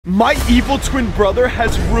My evil twin brother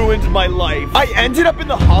has ruined my life. I ended up in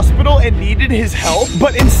the hospital and needed his help,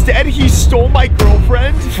 but instead he stole my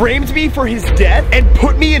girlfriend, framed me for his death, and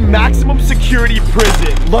put me in maximum security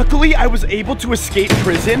prison. Luckily, I was able to escape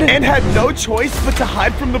prison and had no choice but to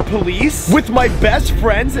hide from the police with my best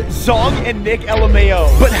friends, Zong and Nick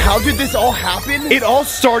LMAO. But how did this all happen? It all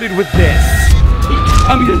started with this.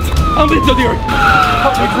 Ambulance on the earth.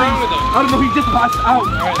 What's wrong with him? I don't know, he just passed out. All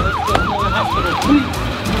right, let's go to the hospital. Please.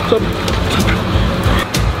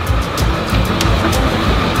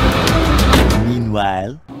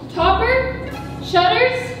 Meanwhile. Topper?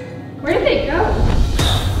 Shutters? Where did they go?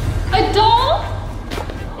 A doll?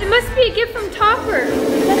 It must be a gift from Topper.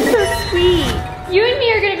 That's so sweet. You and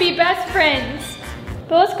me are gonna be best friends.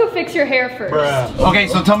 But let's go fix your hair first. Okay,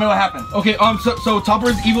 so tell me what happened. Okay, so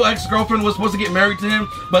Topper's evil ex-girlfriend was supposed to get married to him,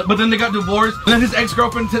 but then they got divorced. And then his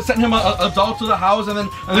ex-girlfriend sent him a doll to the house, and then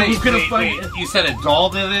he couldn't find. You said a doll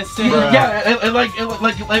did this to him? Yeah,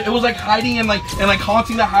 it was like hiding and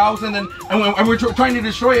haunting the house, and we were trying to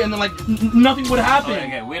destroy it, and then nothing would happen.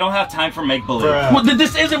 Okay, we don't have time for make believe. Well,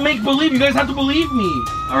 this isn't make believe. You guys have to believe me.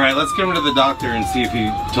 All right, let's get him to the doctor and see if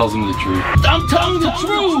he tells him the truth. I'm telling the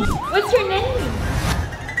truth. What's your name?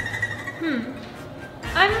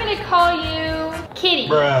 I'm gonna call you Kitty.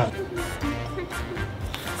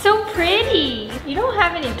 So pretty. You don't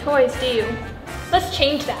have any toys, do you? Let's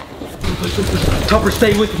change that. Topper,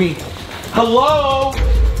 stay with me. Hello?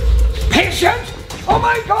 Patient? Oh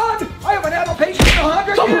my God! I haven't had a patient in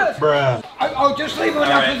 100 years. I'll just leave him in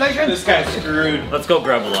that position. This guy's screwed. Let's go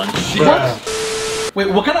grab a lunch. Wait,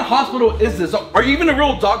 what kind of hospital is this? Are you even a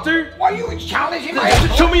real doctor? Why are you challenging my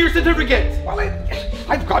Show me your certificate. Well,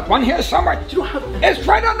 I've got one here somewhere. It's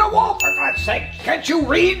right on the wall, for God's sake. Can't you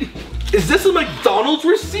read? Is this a McDonald's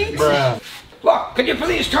receipt? Look, could you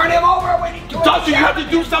please turn him over when he does? Doctor, you have to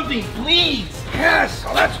do something, please. Yes,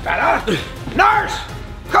 well, that's better. Nurse!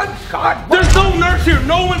 Good God! There's no nurse here.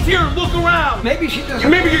 No one's here. Look around. Maybe she doesn't.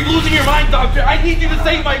 Maybe you're losing your mind, doctor. I need you to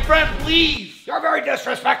save my friend, please. You're very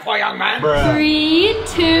disrespectful, young man. 3,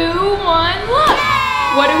 2, 1, look.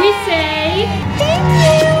 What do we say?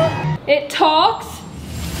 Thank you. It talks.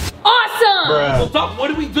 Awesome. Well, Doc, what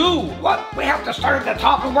do we do? Well, we have to start at the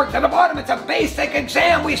top and work to the bottom. It's a basic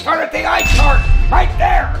exam. We start at the eye chart. Right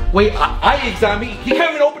there. Wait, eye exam? He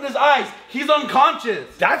can't even open his eyes. He's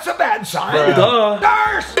unconscious. That's a bad sign. Duh.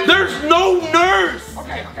 Nurse! There's no nurse.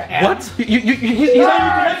 Okay. What? He's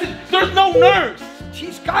not even connected. There's no nurse.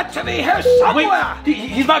 She's got to be here somewhere. Wait,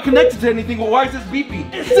 he's not connected to anything. Well, why is this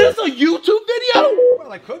beeping? Is this a YouTube video?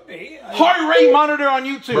 Well, it could be. Heart rate monitor on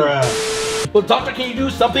YouTube. Well, doctor, can you do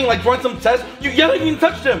something like run some tests? You haven't even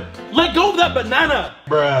touched him. Let go of that banana.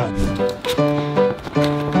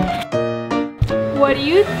 What do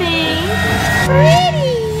you think?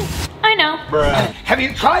 Pretty. I know. Have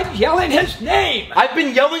you tried yelling his name? I've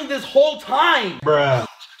been yelling this whole time. I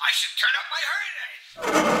should turn up my hearing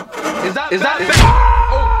aids. Is that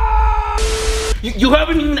oh. You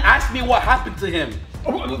haven't even asked me what happened to him.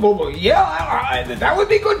 Well, yeah, that would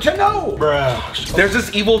be good to know. There's this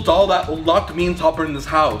evil doll that locked me and Topper in this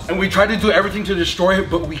house. And we tried to do everything to destroy it,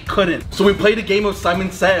 but we couldn't. So we played a game of Simon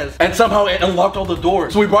Says, and somehow it unlocked all the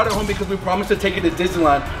doors. So we brought it home because we promised to take it to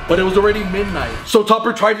Disneyland, but it was already midnight. So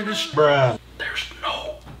Topper tried to destroy. There's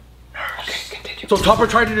no nurse. Okay, continue. So Topper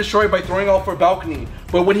tried to destroy it by throwing it off our balcony.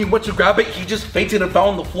 But when he went to grab it, he just fainted and fell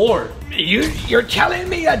on the floor. You're telling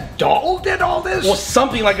me a doll did all this? Well,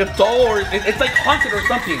 something like a doll, or it's like haunted or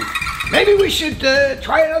something. Maybe we should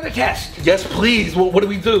try another test. Yes, please. What do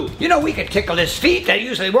we do? You know, we could tickle his feet. That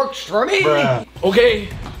usually works for me. Okay.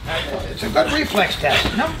 It's a good reflex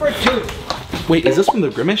test. Number 2. Wait, is this from the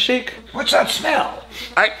Grimace Shake? What's that smell?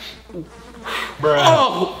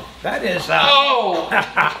 Oh! That is, Oh!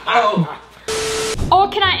 Or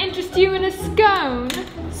can I interest you in a scone?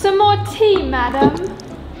 Some more tea, madam?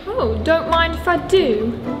 Oh, don't mind if I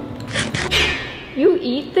do. You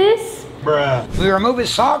eat this? We remove his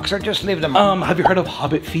socks or just leave them on? Have you heard of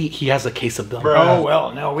Hobbit Feet? He has a case of them. Oh,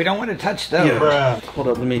 well, no, we don't want to touch those. Yeah. Hold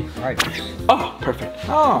up, let me. All right. Oh, perfect.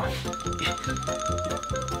 Oh.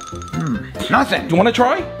 Nothing. You want to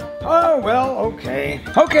try? Oh, well, okay.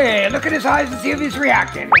 Okay, look at his eyes and see if he's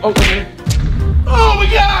reacting. Okay. Oh my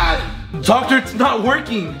God! Doctor, it's not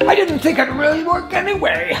working. I didn't think it'd really work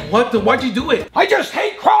anyway. What? Why'd you do it? I just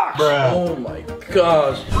hate Crocs. Oh my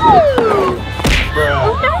gosh. Oh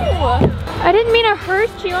no! I didn't mean to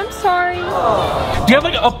hurt you, I'm sorry. Do you have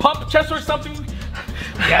like a pump chest or something?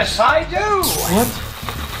 Yes, I do. What?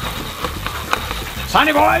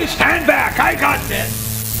 Sonny boy, stand back. I got this.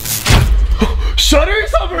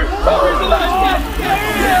 Shutters over! Shutters alive!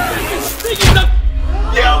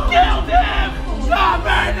 You killed him!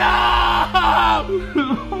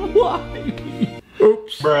 Why?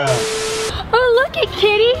 Oops. Oh, look at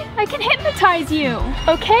Kitty. I can hypnotize you.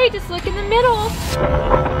 Okay, just look in the middle.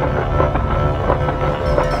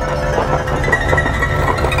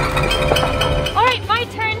 All right, my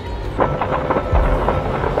turn.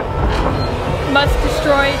 Must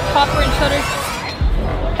destroy Topper and Shutters.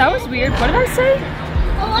 That was weird. What did I say?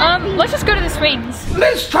 Let's just go to the swings.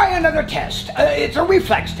 Let's try another test. It's a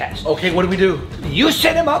reflex test. Okay, what do we do? You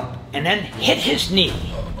set him up and then hit his knee.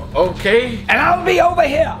 Okay. And I'll be over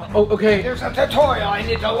here. Oh, okay. There's a tutorial I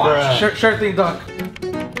need to watch. Sure thing, Doc.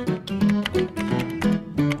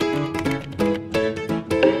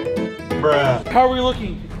 How are we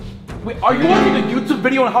looking? Wait, are you watching a YouTube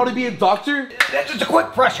video on how to be a doctor? That's just a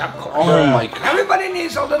quick brush-up course. Oh my God. Everybody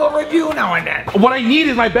needs a little review now and then. What I need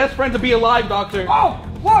is my best friend to be alive, doctor. Oh,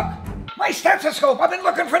 look! My stethoscope. I've been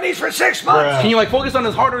looking for these for 6 months. Can you like focus on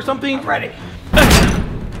his heart or something? I'm ready.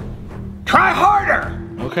 Try harder.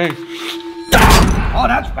 Okay. Oh,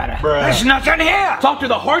 that's better. There's nothing here. Doctor,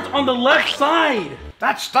 the heart's on the left side.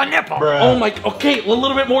 That's the nipple. Oh my, okay, a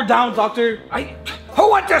little bit more down, doctor.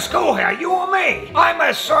 Who went to school here, you or me? I'm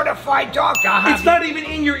a certified doctor. It's not even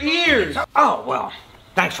in your ears. Oh, well,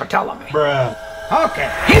 thanks for telling me. Okay,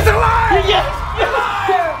 he's alive! Yes!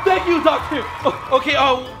 Thank you, doctor. Okay,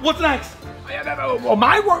 what's next? Well,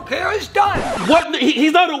 my work here is done. What?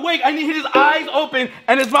 He's not awake. I need his eyes open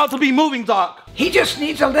and his mouth to be moving, Doc. He just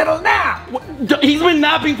needs a little nap. He's been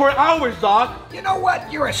napping for hours, Doc. You know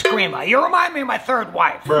what? You're a screamer. You remind me of my third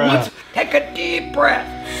wife. What? Take a deep breath.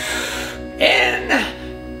 In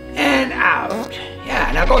and out.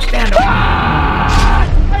 Yeah, now go stand up.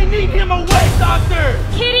 I need him awake, doctor.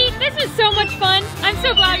 Kitty, this is so much fun. I'm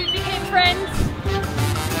so glad we became friends.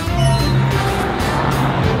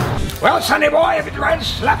 Well, sonny boy, if it dreads,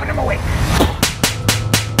 slapping him awake.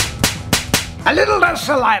 A little less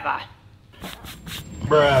saliva.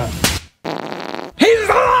 He's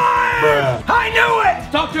alive! I knew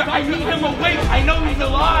it! Doctor, I need him awake. I know he's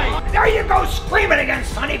alive. There you go, screaming again,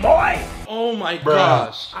 sonny boy. Oh my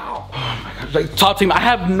gosh. Ow. Oh my gosh. Like, talk to him. I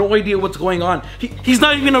have no idea what's going on. He's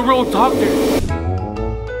not even a real doctor.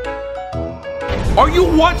 Are you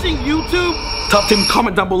watching YouTube? Top Team,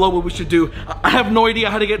 comment down below what we should do. I have no idea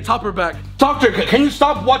how to get Topper back. Doctor, can you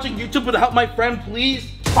stop watching YouTube to help my friend, please?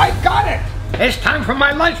 I got it. It's time for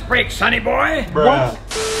my lunch break, sonny boy. What?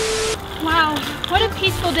 Wow, what a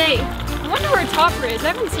peaceful day. I wonder where Topper is.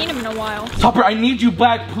 I haven't seen him in a while. Topper, I need you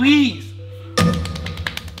back, please.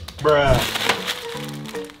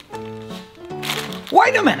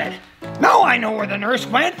 Wait a minute. Now I know where the nurse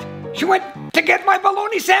went. She went to get my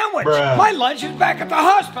bologna sandwich. My lunch is back at the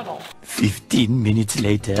hospital. 15 minutes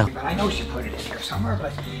later. But I know she put it in here somewhere,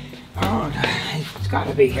 but oh, it's got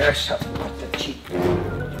to be here. So what the cheap?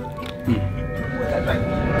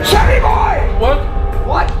 Sonny boy!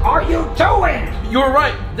 What are you doing? You're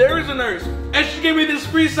right. There is a nurse, and she gave me this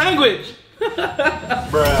free sandwich.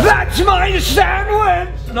 That's my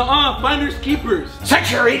sandwich. Nuh-uh, finders keepers.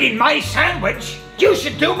 Since you're eating my sandwich, you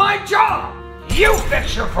should do my job. You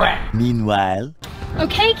fix your friend. Meanwhile.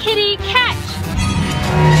 Okay, Kitty, catch.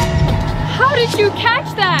 How did you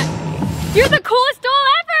catch that? You're the coolest doll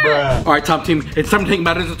ever. All right, Top Team, it's time to take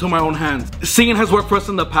matters into my own hands. Singing has worked for us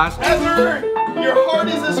in the past. Ever, your heart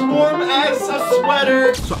is as warm as a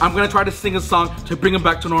sweater. So I'm gonna try to sing a song to bring him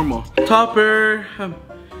back to normal. Topper,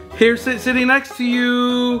 here sitting next to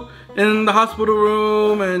you in the hospital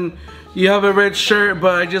room, and you have a red shirt,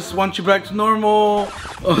 but I just want you back to normal.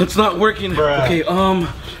 Oh, it's not working. Okay,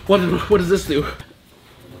 what does this do?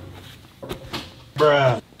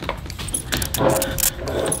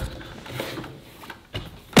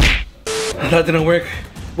 That didn't work.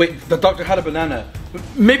 Wait, the doctor had a banana.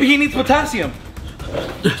 Maybe he needs potassium.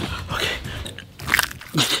 Okay.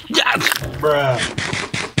 Yes.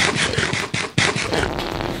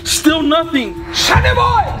 Still nothing. Sonny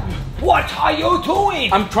boy, what are you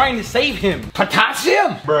doing? I'm trying to save him.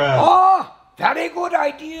 Potassium? Oh, very good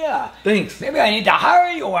idea. Thanks. Maybe I need to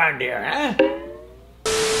hire you around here, huh?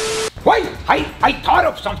 Wait, I thought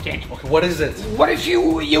of something. Okay, what is it? What if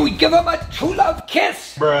you give him a true love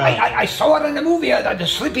kiss? I saw it in the movie, the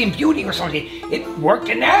Sleeping Beauty or something. It worked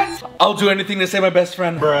in that? I'll do anything to save my best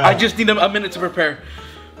friend. I just need a minute to prepare.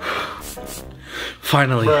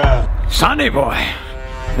 Finally. Sonny boy,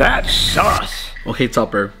 that's sus. Okay,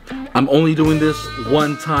 Topper, I'm only doing this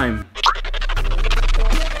one time.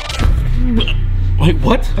 Wait,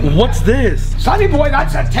 what? What's this? Sonny boy,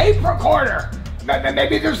 that's a tape recorder.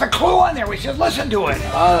 Maybe there's a clue on there. We should listen to it.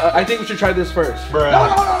 I think we should try this first.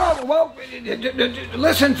 No. Well,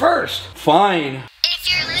 listen first. Fine. If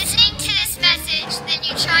you're listening to this message, then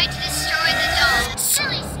you tried to destroy the doll.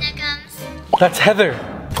 That's Heather.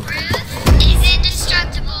 Ruth is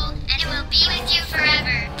indestructible and it will be with you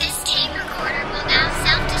forever. This tape recorder will now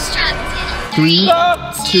self-destruct in 3, 2,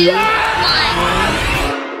 1.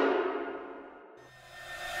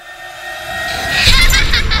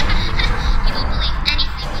 You won't believe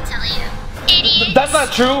anything we tell you. Idiot. That's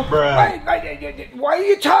not true. Wait, why are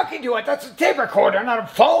you talking to it? That's a tape recorder, not a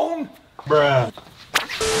phone.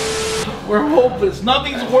 We're hopeless.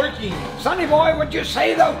 Nothing's working. Sonny boy, what'd you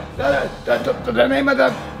say the name of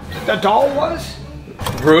the doll was?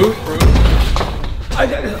 Ruth?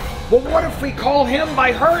 Well, what if we call him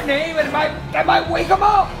by her name and that might wake him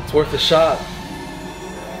up? It's worth a shot.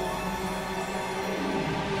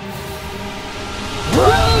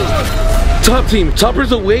 Top team,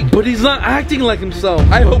 Topper's awake, but he's not acting like himself.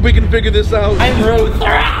 I hope we can figure this out. I'm Ruth.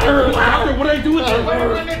 Topper, what did I do with you?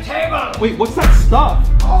 On the table. Wait, what's that stuff?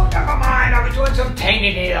 Oh, never mind. I was doing some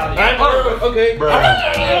painting here. Okay.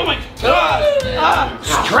 Oh my god.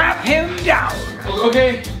 Strap him down.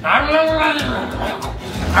 Okay. I'm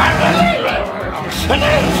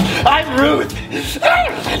Ruth.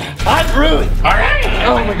 I'm Ruth.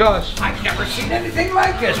 Oh my gosh. I've never seen anything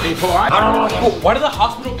like this before. Why did the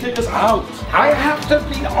hospital kick us out? I have to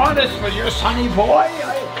be honest with you, Sonny boy.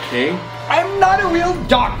 Okay. I'm not a real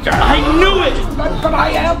doctor. I knew it! But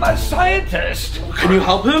I am a scientist. Can you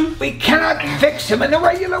help him? We cannot fix him in the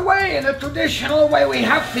regular way, in the traditional way. We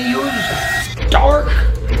have to use dark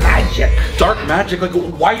magic. Dark magic? Like,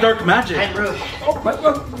 why dark magic? But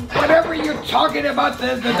whatever you're talking about,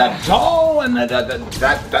 the doll and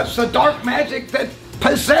that's the dark magic that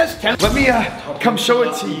possessed him. Let me come show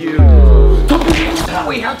it to you.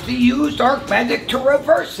 We have to use dark magic to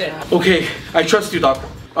reverse it. Okay, I trust you, Doc.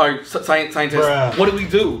 Alright, scientist. What do we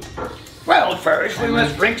do? Well, first we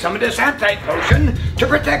must drink some of this anti-potion to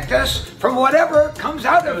protect us from whatever comes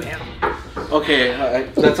out of him. Okay,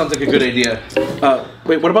 that sounds like a good idea.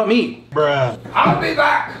 Wait, what about me? I'll be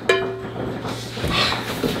back.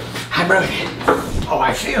 I'm ready. Oh,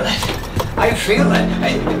 I feel it. I feel it.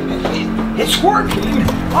 It's working.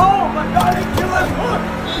 Oh my God, I feel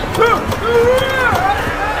it.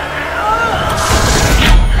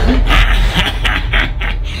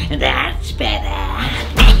 That's better.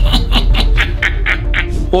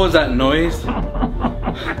 What was that noise?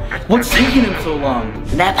 What's taking him so long?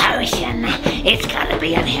 The potion. It's gotta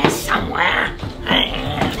be in here somewhere.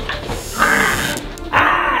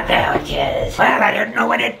 There it is. Well, I don't know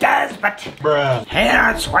what it does, but here,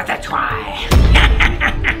 it's worth a try.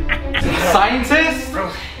 Scientist?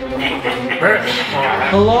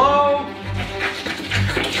 Hello?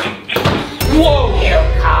 Whoa! You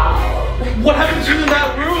called. What happened to you in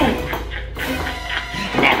that room?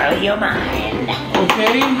 Never you mind.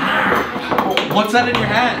 Okay. What's that in your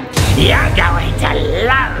hand? You're going to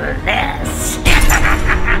love this.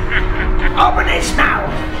 Open his mouth.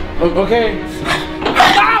 Okay.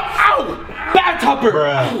 Ow! Ow! Bad Topper!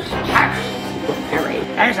 Hurry,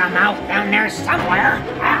 there's a mouth down there somewhere.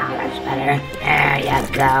 Ah, that's better. There you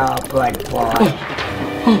go, good boy.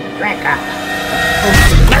 Drink up.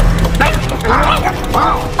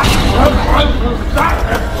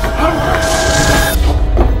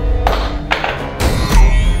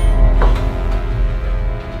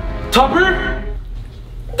 Topper?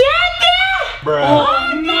 Oh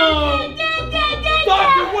no!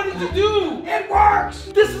 Doctor, what did you do? It works.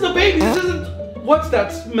 This is a baby. This isn't. What's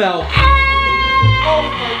that smell? Oh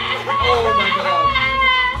my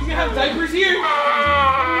god. Do you have diapers here?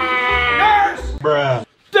 Nurse.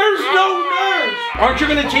 There's no nurse. Aren't you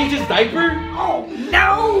gonna change his diaper? Oh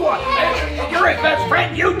no. You're his best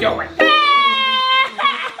friend. You do it.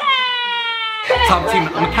 Top team,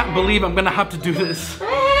 I can't believe I'm gonna have to do this.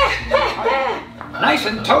 Nice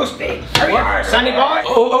and toasty. Here you are, Sonny boy.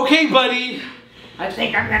 Oh, okay, buddy. I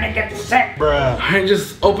think I'm gonna get sick. Alright,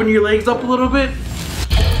 just open your legs up a little bit.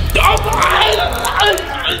 Oh,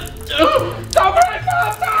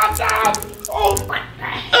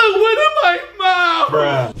 what in my mouth?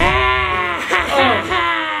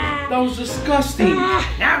 That was disgusting.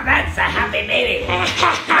 Now that's a happy baby.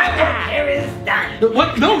 My work here is done.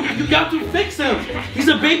 What? No, you got to fix him. He's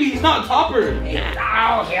a baby, he's not a topper.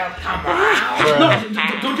 Oh, he'll come around. No,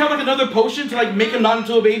 don't you have like another potion to like make him not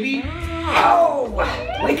into a baby? Oh,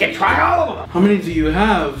 we can try all of them. How many do you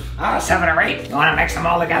have? 7 or 8. You wanna mix them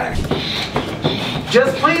all together?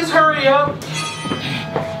 Just please hurry up.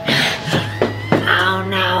 Oh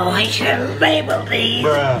no, I should have labeled these.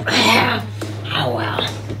 Oh well,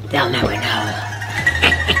 they'll never know.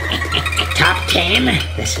 Top team,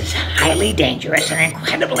 this is highly dangerous and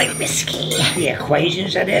incredibly risky. The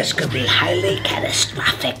equations of this could be highly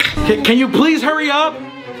catastrophic. Can you please hurry up?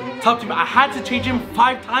 Top Team, I had to change him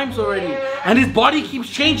 5 times already. And his body keeps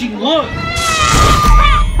changing, look.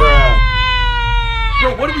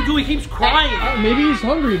 Bro, what are we doing? He keeps crying. Maybe he's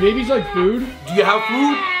hungry. Maybe he's like food. Do you have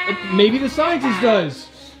food? Maybe the scientist does.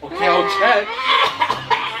 Okay, I'll check.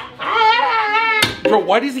 Bro,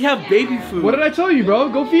 why does he have baby food? What did I tell you, bro?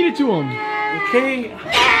 Go feed it to him. Okay.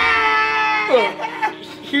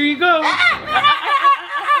 Here you go.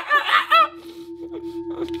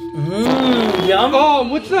 Yum. Oh,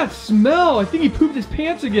 what's that smell? I think he pooped his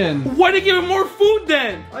pants again. Why did you give him more food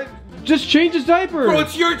then? Just change his diaper. Bro,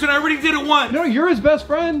 it's your turn. I already did it once. No, you're his best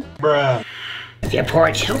friend. Bruh. If you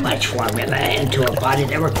pour too much formula into a body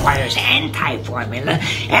that requires anti-formula,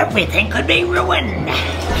 everything could be ruined.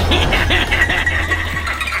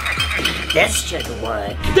 This should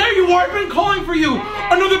work. There you are. I've been calling for you.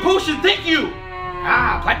 Another potion. Thank you.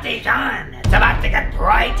 Put these on. It's about to get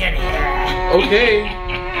bright in here. Okay.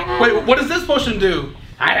 Wait, what does this potion do?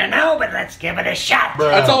 I don't know, but let's give it a shot.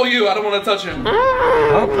 That's all you. I don't want to touch him.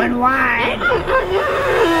 Open wide.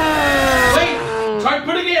 Wait. Try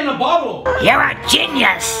putting it in a bottle. You're a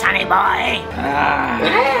genius, sonny boy.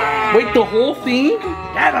 Wait, the whole thing?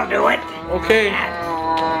 That'll do it. Okay.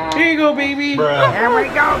 Here you go, baby. There we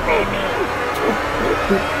go, baby.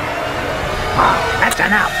 Oh, that's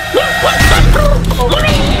enough.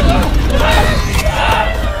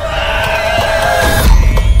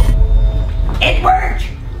 It worked.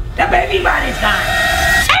 The baby body's gone.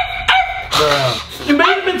 You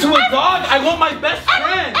made him into a dog. I want my best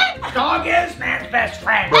friend. Dog is man's best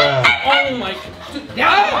friend. Oh my.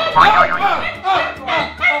 Down, boy,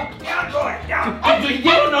 down. Do you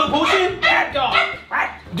have another potion? Bad dog. What?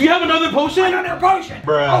 Do you have another potion? Another potion?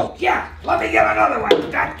 Oh, yeah. Let me get another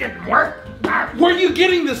one. That didn't work. Where are you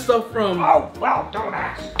getting this stuff from? Oh, well, don't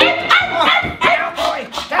ask. Down, boy.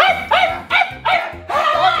 Down.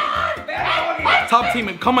 Top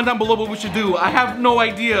Team, comment down below what we should do. I have no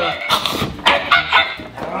idea.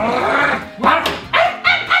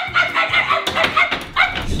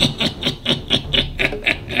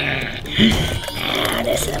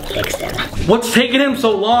 This'll fix them. What's taking him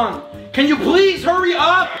so long? Can you please hurry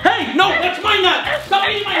up? Hey, no, that's my nut. Stop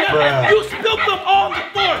eating my nut. You spilled them all on the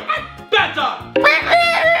floor. Bad dog.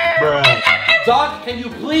 Doc, can you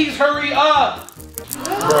please hurry up?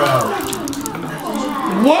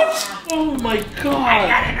 What? Oh my I god.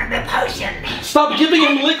 got another potion. Stop giving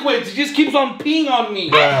him liquids. He just keeps on peeing on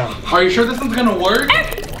me. Are you sure this one's gonna work?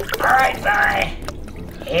 All right, boy.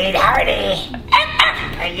 Eat hearty.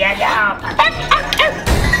 There you go.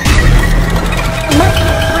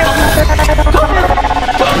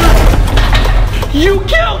 You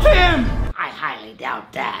killed him! I highly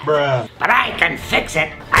doubt that. But I can fix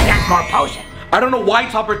it. I got more potion. I don't know why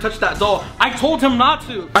Topper touched that doll. I told him not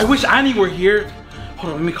to. I wish Annie were here.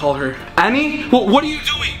 Hold on, let me call her. Annie? What are you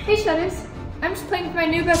doing? Hey, Shutters. I'm just playing with my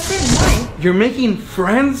new best friend, Mike. You're making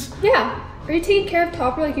friends? Yeah. Are you taking care of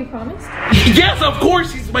Topper like you promised? Yes, of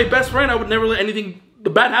course. He's my best friend. I would never let anything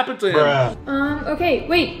bad happen to him. Okay.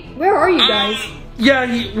 Wait. Where are you guys? Yeah,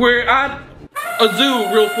 we're at a zoo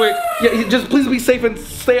real quick. Yeah, just please be safe and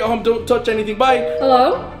stay at home. Don't touch anything. Bye.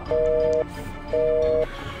 Hello?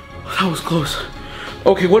 That was close.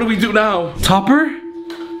 Okay, what do we do now? Topper?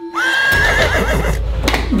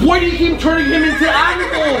 Why do you keep turning him into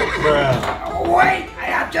animals? Wait, I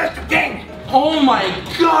have just a thing. Oh my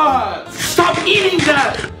god! Stop eating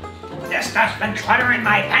that! This stuff's been cluttering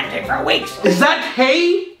my pantry for weeks. Is that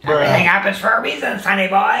hay? Everything happens for a reason, sonny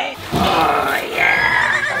boy. Oh,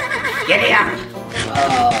 yeah. Giddy up.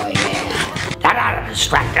 Oh, yeah. That ought to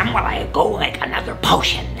distract them while I go make another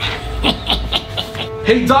potion.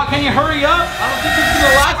 Hey, Doc, can you hurry up? I don't think this is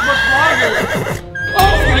gonna last much longer.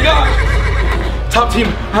 Oh my god! Top Team, I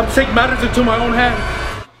have to take matters into my own hands.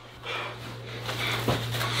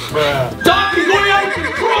 Doc, he's going out of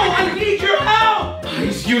control! I need your help!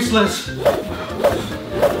 He's useless.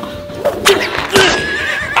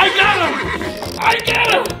 I got him! I got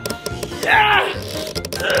him!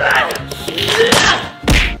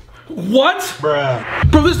 What?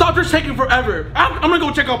 Bro, this doctor's taking forever. I'm gonna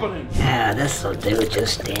go check up on him. Yeah, this'll do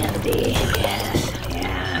just dandy. Yes,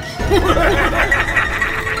 yes.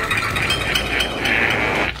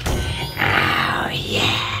 Oh,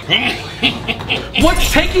 yeah.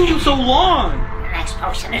 What's taking you so long? The next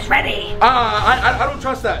potion is ready. I don't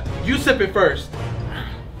trust that. You sip it first.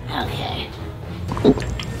 Okay.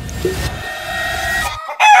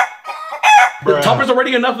 The Topper's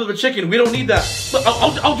already enough of a chicken. We don't need that. Look,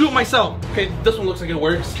 I'll do it myself. Okay, this one looks like it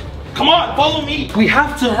works. Come on, follow me. We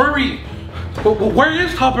have to hurry. But where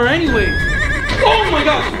is Topper anyway? Oh my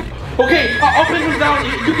gosh. Okay, I'll put him down.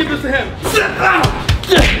 You give this to him.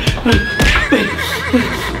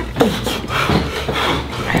 Okay.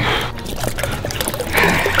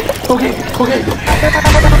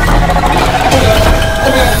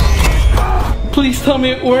 Please tell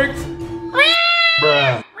me it worked.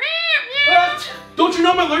 Bruh. What? Don't you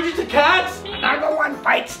know I'm allergic to cats? Another one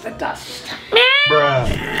bites the dust. Bruh.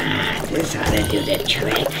 This ought to do the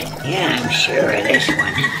trick. Yeah, I'm sure of this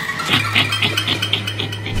one.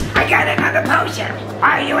 I got another potion.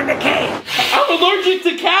 Why are you in the cave? I'm allergic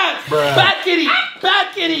to cats. Bruh. Bad kitty.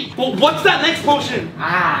 Bad kitty. Well, what's that next potion?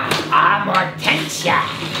 Amortensia.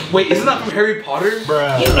 Wait, isn't that from Harry Potter?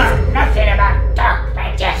 Bruh. You know nothing about dark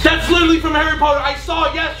magic. That's literally from Harry Potter. I saw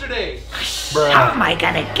it yesterday. How am I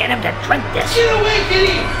gonna get him to drink this? Get away,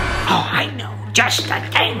 kitty. Oh, I know. Just the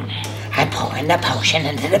thing. I pour in the potion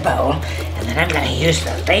into the bowl, and then I'm gonna use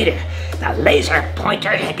the laser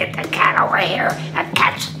pointer to get the cat over here. And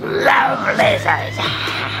cats love lasers.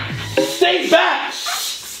 Stay back.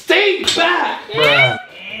 Stay back. Bruh.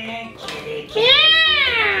 Kitty, kitty.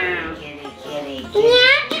 Kitty, kitty,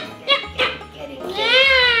 kitty.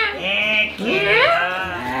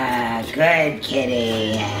 Good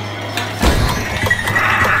kitty.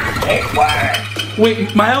 It worked.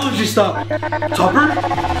 Wait, my allergy stopped. Topper?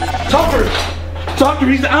 Doctor,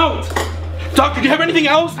 he's out. Doctor, do you have anything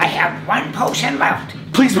else? I have one potion left.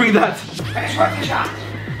 Please bring that. Finish work the shot.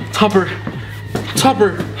 Topper.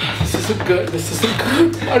 This isn't good.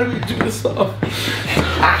 Why do we do this stuff?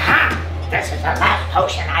 Aha! This is the last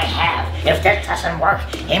potion I have. If this doesn't work,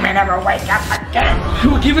 he may never wake up again.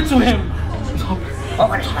 We'll give it to him. Topper.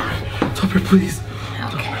 Over his mouth. Topper, please.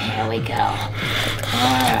 Okay, here we go.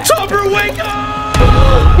 Topper, wake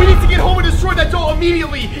up! We need to get home and destroy that doll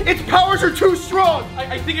immediately. Its powers are too strong.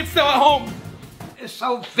 I think it's still at home.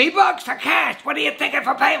 So, V-Bucks or cash? What are you thinking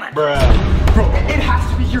for payment? Bruh. Bro, it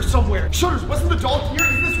has to be here somewhere. Shutters, wasn't the doll here?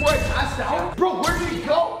 Is this where I passed out? Bro, where did he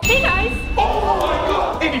go? Hey guys. Oh my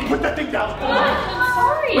god. Andy, put that thing down. I'm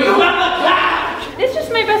sorry. It's not the cat! It's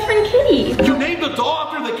just my best friend Kitty. You named the doll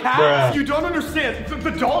after the cat? Bruh. You don't understand.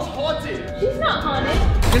 The doll's haunted. She's not haunted.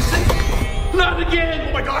 Not again!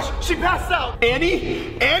 Oh my gosh, she passed out.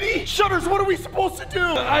 Annie? Shutters, what are we supposed to do?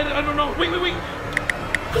 I don't know. Wait.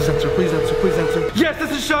 Please answer. Yes,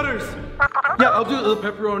 this is Shutters. Yeah, I'll do a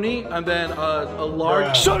pepperoni and then a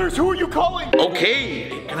large. Shutters, who are you calling? Okay.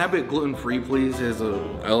 Can I have it gluten-free, please? There's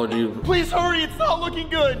an allergy. Please hurry, it's not looking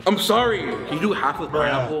good. I'm sorry. Can you do half with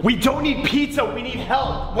pineapple? We don't need pizza, we need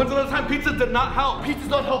help. When's the last time pizza did not help? Pizza's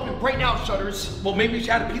not helping right now, Shutters. Well, maybe if she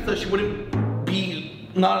had a pizza, she wouldn't be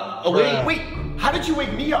not awake. Wait, how did you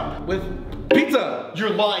wake me up? With pizza. You're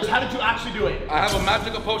lying. How did you actually do it? I have a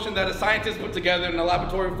magical potion that a scientist put together in a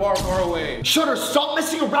laboratory far, far away. Shutters, stop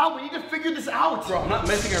messing around. We need to figure this out. Bro, I'm not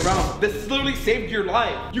messing around. This literally saved your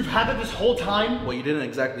life. You've had it this whole time? Well, you didn't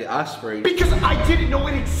exactly ask for it. Because I didn't know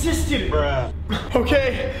it existed. Bruh.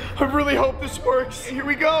 Okay, I really hope this works. Here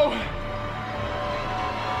we go.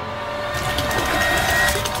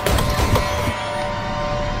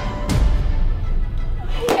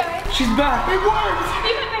 Hey guys. She's back. It worked.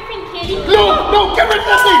 They met my friend Kitty. No, get rid of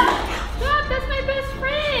that thing. Stop, that's my best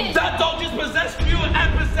friend. That doll just possessed you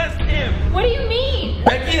and possessed him. What do you mean?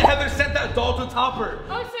 Becky and Heather sent that doll to Topper.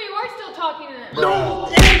 Oh, so you are still talking to them. No,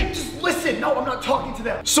 Annie, just listen. No, I'm not talking to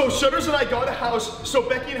them. So Shutters and I got a house, so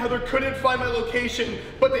Becky and Heather couldn't find my location,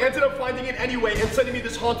 but they ended up finding it anyway and sending me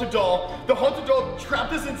this haunted doll. The haunted doll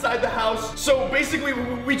trapped us inside the house, so basically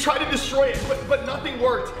we tried to destroy it, but nothing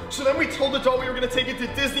worked. So then we told the doll we were gonna take it to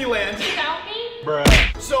Disneyland. Without me? Bruh.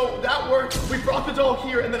 So that worked. We brought the doll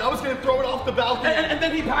here, and then I was gonna throw it off the balcony. And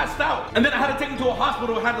then he passed out. And then I had to take him to a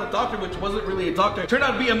hospital and had a doctor, which wasn't really a doctor. Turned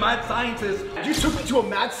out to be a mad scientist. You took me to a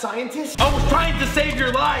mad scientist? I was trying to save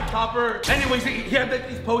your life, Topper. Anyways, he had like,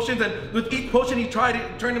 these potions, and with each potion he tried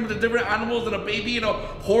to turn him into different animals, and a baby and a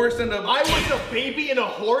horse and a... I was a baby and a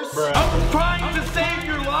horse? Bruh. I was trying to save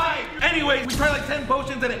your life. Anyways, we tried like 10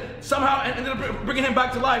 potions, and it somehow ended up bringing him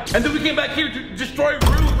back to life. And then we came back here to destroy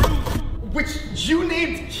Rue. Which you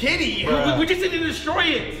named Kitty. We just didn't destroy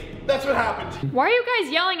it. That's what happened. Why are you guys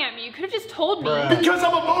yelling at me? You could have just told me. Bruh. Because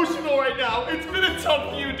I'm emotional right now. It's been a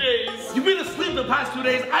tough few days. You've been asleep the past 2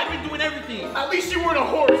 days. I've been doing everything. At least you weren't a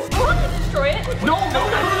horse. I want to destroy it. No.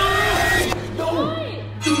 Why?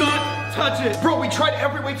 Do not touch it. Bro, we tried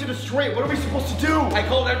every way to destroy it. What are we supposed to do? I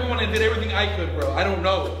called everyone and did everything I could, bro. I don't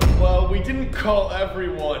know. Well, we didn't call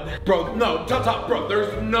everyone. Bro, no. Top, bro.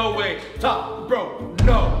 There's no way. Top, bro.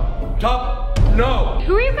 No. Top, no.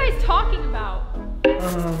 Who are you guys talking about?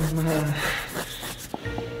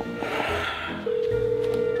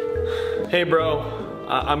 Hey, bro.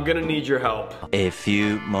 I'm gonna need your help. A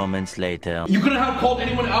few moments later. You couldn't have called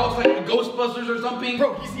anyone else, like the Ghostbusters or something?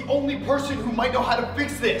 Bro, he's the only person who might know how to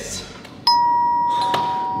fix this.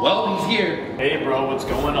 Well, he's here. Hey, bro, what's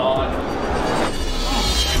going on?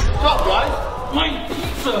 What's up, guys? My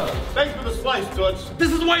pizza. Thanks for the slice, Toots.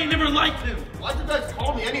 This is why I never liked him. Why'd you guys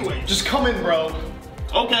call me anyway? Just come in, bro.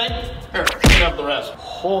 Okay. Here, you can have the rest.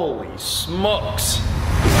 Holy smokes.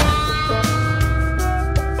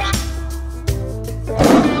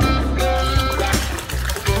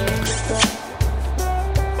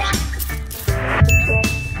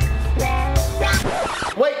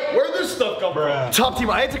 Wait, where'd this stuff come from? Top team,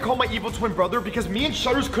 I had to call my evil twin brother because me and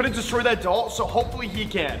Shutters couldn't destroy that doll, so hopefully he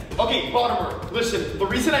can. Okay, Bottomer, listen, the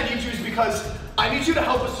reason I need you is because I need you to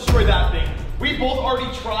help us destroy that thing. We both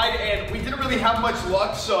already tried and we didn't really have much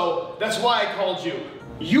luck, so that's why I called you.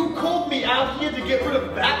 You called me out here to get rid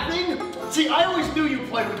of that thing? See, I always knew you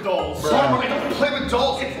played with dolls. I don't play with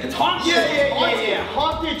dolls. It's haunted. Yeah.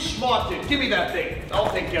 Haunted schmaunted. Give me that thing.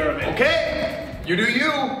 I'll take care of it. Okay? You do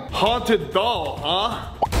you. Haunted doll,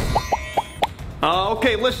 huh?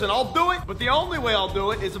 Okay, listen, I'll do it, but the only way I'll do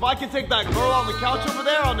it is if I can take that girl on the couch over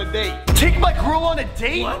there on a date. Take my girl on a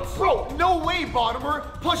date? What? Bro, no way, Bottomer.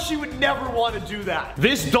 Plus, she would never want to do that.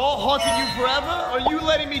 This doll haunting you forever? Or are you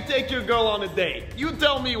letting me take your girl on a date? You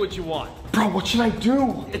tell me what you want. Bro, what should I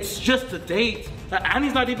do? It's just a date.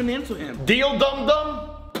 Annie's not even into him. Deal, dum-dum?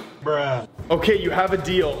 Bruh. Okay, you have a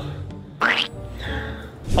deal.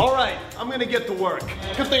 All right, I'm gonna get to work.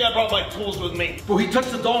 Good thing I brought my tools with me. Bro, he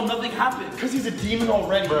touched the doll, nothing happened. Because he's a demon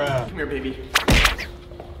already. Bruh. Come here, baby.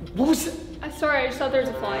 What was it? I'm sorry, I just thought there was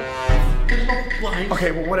a fly. There's no flies.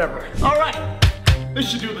 Okay, well, whatever. All right, this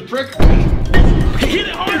should do the trick. Hit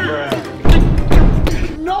it harder.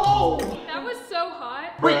 No! That was so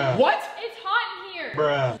hot. Wait, what? It's hot in here.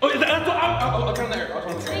 Bruh. Oh, I'll turn there.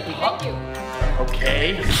 Thank you.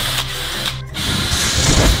 Okay.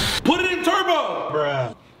 Put it in turbo.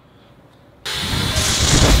 Bruh.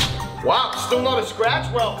 Wow, still not a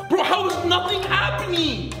scratch? Well, bro, how is nothing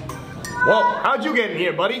happening? Well, how'd you get in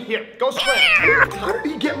here, buddy? Here, go scratch. How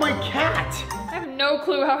did he get my cat? I have no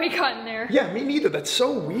clue how he got in there. Yeah, me neither. That's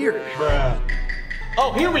so weird. Bruh.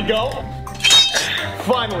 Oh, here we go.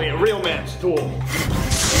 Finally, a real man's tool.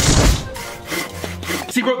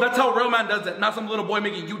 See, bro, that's how a real man does it, not some little boy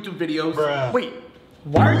making YouTube videos. Bruh. Wait,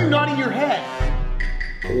 why are you nodding your head?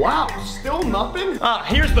 Wow, still nothing?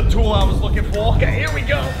 Here's the tool I was looking for. Okay, here we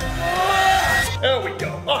go. There we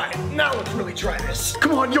go. All right, now let's really try this.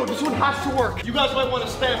 Come on, yo, this one has to work. You guys might want to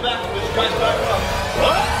stand back for this guy's back up.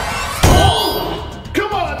 What? Oh!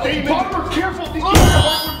 Come on, Damon. Bottomer, careful. These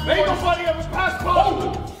ain't nobody ever passed by.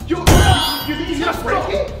 Oh! You think he's gonna break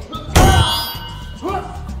it?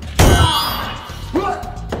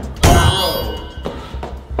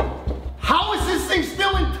 How is this thing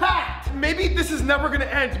still intact? Maybe this is never gonna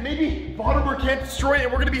end. Maybe Bottomer can't destroy it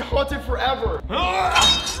and we're gonna be haunted forever.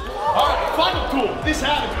 Alright, final tool. This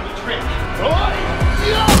had to be the trick. Alright.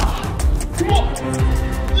 Yeah. Come on.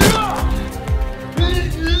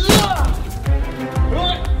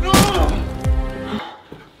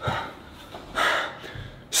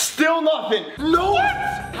 Still nothing. No.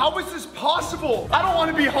 How is this possible? I don't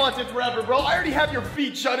want to be haunted forever, bro. I already have your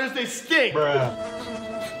feet, Shutters. They stink.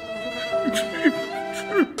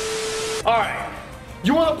 All right,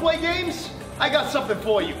 you want to play games? I got something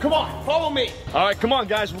for you. Come on, follow me. All right, come on,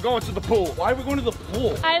 guys. We're going to the pool. Why are we going to the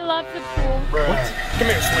pool? I love the pool. What? Come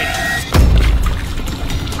here, sweetie.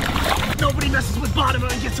 Nobody messes with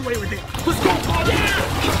Bottomer and gets away with it. Let's go, Bottomer.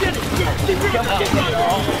 Yeah. Get it. Get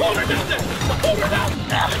Hold her down there. Hold her down.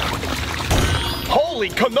 Holy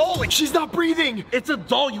cannoli, she's not breathing. It's a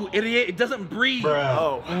doll, you idiot. It doesn't breathe.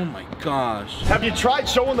 Oh my gosh. Have you tried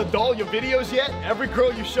showing the doll your videos yet? Every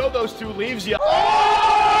girl you show those to leaves you.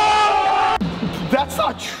 That's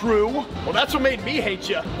not true. Well, that's what made me hate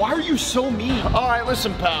you. Why are you so mean? All right,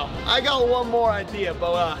 listen, pal. I got one more idea,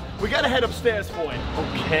 but we gotta head upstairs for it.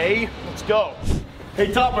 Okay, let's go.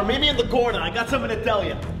 Hey, Topper, meet me in the corner. I got something to tell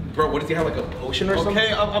you. Bro, what does he have, like a potion or something?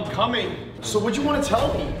 Okay, I'm coming. So what'd you want to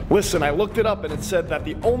tell me? Listen, I looked it up and it said that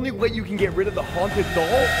the only way you can get rid of the haunted doll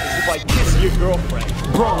is if I kiss your girlfriend.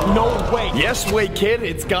 Bro, no way. Yes way, kid.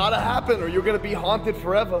 It's gotta happen or you're gonna be haunted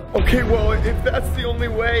forever. Okay, well, if that's the only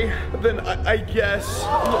way, then I guess.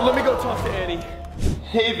 Let me go talk to Annie.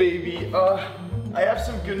 Hey, baby. I have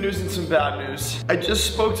some good news and some bad news. I just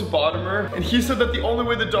spoke to Bottomer and he said that the only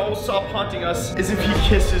way the doll will stop haunting us is if he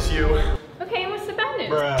kisses you. Okay, what's the bad news?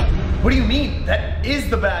 What do you mean? That is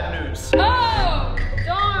the bad news. Oh,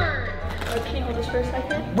 darn. Can you hold this for a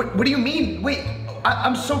second? What do you mean? Wait,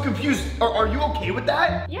 I'm so confused. Are you okay with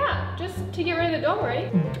that? Yeah, just to get rid of the doll,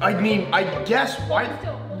 right? I mean, I guess. Why?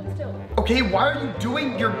 Hold it still. Okay, why are you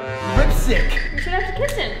doing your lipstick? We should have to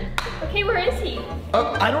kiss him. Okay, where is he?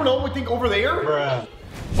 I don't know. I think over there.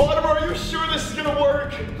 Bottom, are you sure this is gonna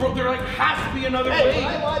work? Bro, there like has to be another Hey, way. did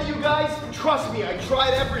I lie to you guys? Trust me, I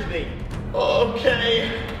tried everything.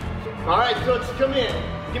 Okay. All right, Toots, come in.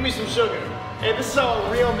 Give me some sugar. Hey, this is how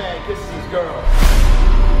a real man kisses his girl.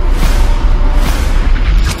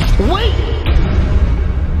 Wait!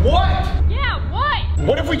 What? Yeah, what?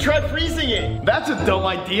 What if we tried freezing it? That's a dumb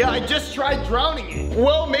idea. I just tried drowning it.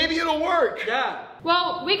 Well, maybe it'll work. Yeah.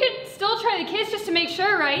 Well, we could still try the kiss just to make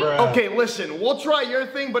sure, right? Okay, listen, we'll try your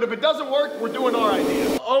thing, but if it doesn't work, we're doing our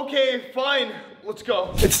idea. Okay, fine. Let's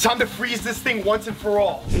go. It's time to freeze this thing once and for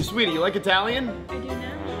all. Hey, sweetie, you like Italian? I do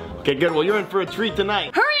now. Okay, good. Well, you're in for a treat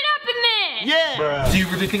tonight. Hurry it up in there! Yeah! Do you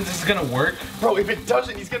really think this is gonna work? Bro, if it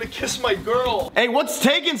doesn't, he's gonna kiss my girl. Hey, what's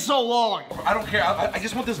taking so long? I don't care. I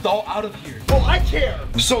just want this doll out of here. Oh, I care.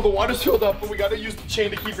 So the water's filled up, but we gotta use the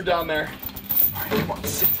chain to keep her down there. All right, come on,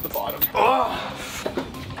 sink to the bottom. Oh.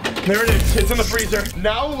 There it is. It's in the freezer.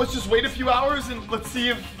 Now let's just wait a few hours and let's see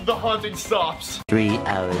if the haunting stops. 3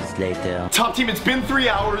 hours later. Top team, it's been 3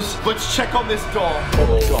 hours. Let's check on this doll. Oh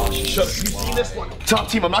my gosh, shut up. You seen this one? Top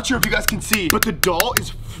team, I'm not sure if you guys can see, but the doll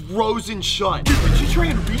is frozen shut. Dude, did you try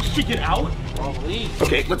and reach to get out? Probably.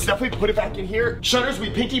 Okay, let's definitely put it back in here. Shutters,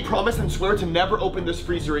 we pinky promise and swear to never open this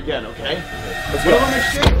freezer again, okay? Let's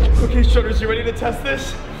go. Okay, Shutters, you ready to test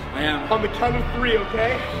this? I am. On the count of 3,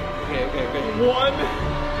 okay? Okay. 1,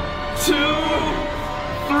 2, 3,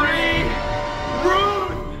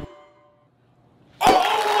 Ruth!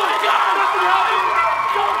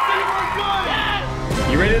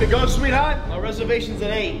 You ready to go, sweetheart? Our reservation's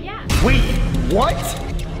at 8. Yeah. Wait, what?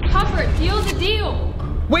 Hopper, deal's a deal.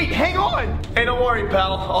 Wait, hang on. Hey, don't worry,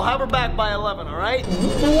 pal. I'll have her back by 11, all right?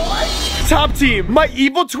 What? Top team, my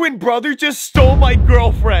evil twin brother just stole my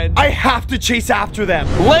girlfriend. I have to chase after them.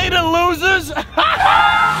 Later, losers. Wait,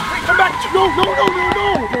 come back. No.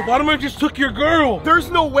 Bro, Bottomer just took your girl. There's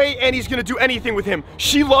no way Annie's gonna do anything with him.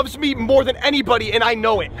 She loves me more than anybody, and I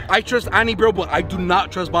know it. I trust Annie, bro, but I do not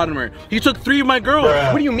trust Bottomer. He took 3 of my girls.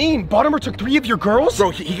 What do you mean? Bottomer took 3 of your girls?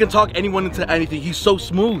 Bro, he can talk anyone into anything. He's so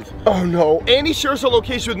smooth. Oh no. Annie shares her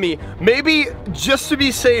location with me. Maybe just to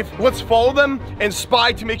be safe, let's follow them and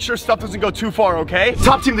spy to make sure stuff doesn't go too far, okay?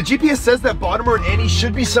 Top team, the GPS says that Bottomer and Annie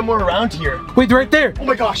should be somewhere around here. Wait, they're right there. Oh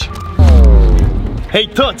my gosh. Hey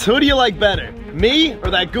Toots, who do you like better? Me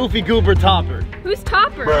or that goofy goober Topper? Who's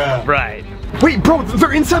Topper? Right. Wait, bro,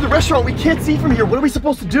 they're inside the restaurant. We can't see from here. What are we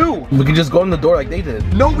supposed to do? We can just go in the door like they did.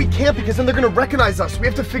 No, we can't because then they're gonna recognize us. We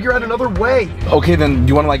have to figure out another way. Okay, then do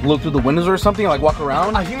you want to like look through the windows or something, or like walk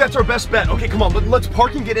around? I think that's our best bet. Okay, come on, let's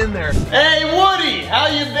park and get in there. Hey, Woody, how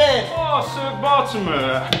you been? Oh, Sir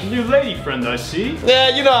Bottomer, new lady friend I see. Yeah,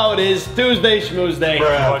 you know how it is. Tuesday, schmooze day.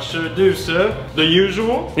 What should I do, sir? The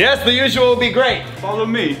usual? Yes, the usual will be great. Follow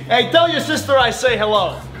me. Hey, tell your sister I say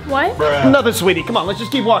hello. What? Nothing, sweetie. Come on, let's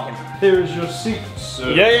just keep walking. Here's your seat,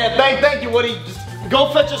 sir. Yeah, thank you, Woody. Just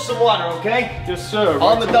go fetch us some water, okay? Yes, sir.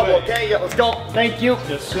 On the right double, away. okay? Yeah, let's go. Thank you.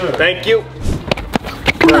 Yes, sir. Thank you.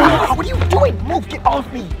 Ah, what are you doing? Move, get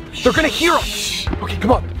off me. They're gonna hear us. Okay,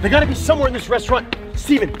 come on. They gotta be somewhere in this restaurant.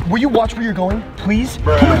 Steven, will you watch where you're going, please?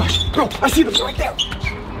 Oh my gosh, bro, I see them right there.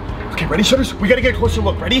 Okay, ready, Shutters? We gotta get a closer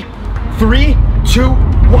look. Ready? 3, 2,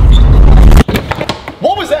 1.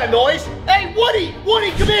 What was that noise? Hey, Woody,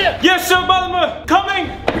 come here. Yes, Sir Bottomer, coming.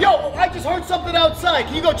 Yo, I just heard something outside.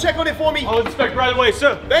 Can you go check on it for me? I'll inspect right away,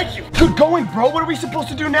 sir. Thank you. Good going, bro. What are we supposed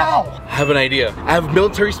to do now? I have an idea. I have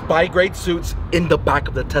military spy grade suits in the back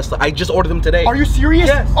of the Tesla. I just ordered them today. Are you serious?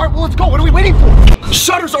 Yes. All right, well, let's go. What are we waiting for?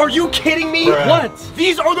 Shutters, are you kidding me? What?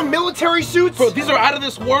 These are the military suits? Bro, these are out of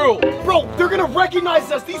this world. Bro, they're gonna recognize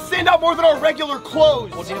us. These stand out more than our regular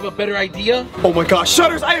clothes. Well, do you have a better idea? Oh my gosh,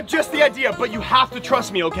 Shutters, I have just the idea, but you have to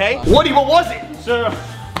trust me, okay? Woody, what was it? Sir,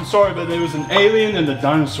 I'm sorry, but there was an alien and a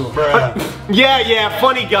dinosaur. Yeah,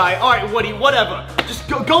 funny guy. All right, Woody, whatever. Just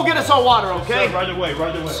go get us our water, okay? Sir, right away.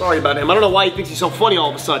 Sorry about him. I don't know why he thinks he's so funny all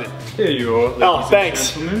of a sudden. Here you are. Oh,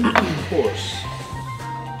 thanks. Of course.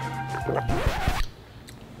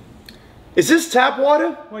 Is this tap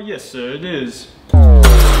water? Well, yes, sir, it is.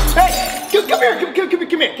 Hey, come here.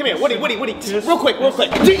 Woody. Yes. Real quick. Do you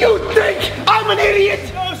think I'm an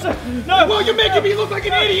idiot? No, sir. No. Well, you're making me look like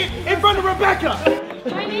an idiot in front of Rebecca.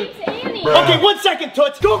 My name's Annie. Okay, 1 second,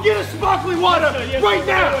 Toots. Go get us sparkling water Yes, right sir.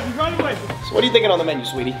 now. Right away. So what are you thinking on the menu,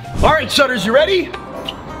 sweetie? All right, Shutters, you ready?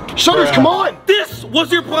 Shutters, come on. This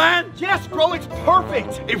was your plan? Yes, bro, it's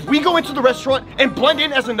perfect. If we go into the restaurant and blend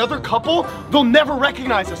in as another couple, they'll never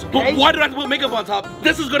recognize us, okay? But why do I have to put makeup on top?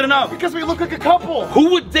 This is good enough. Because we look like a couple. Who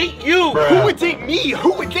would date you? Who would date me?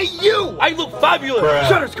 Who would date you? I look fabulous.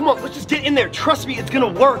 Shutters, come on, let's just get in there. Trust me, it's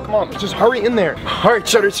gonna work. Come on, let's just hurry in there. All right,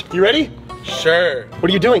 Shutters, you ready? Sure. What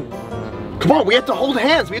are you doing? Come on, we have to hold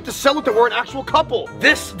hands. We have to sell it that we're an actual couple.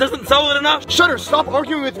 This doesn't sell it enough. Shutters, stop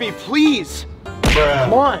arguing with me, please.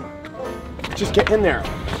 Come on. Just get in there.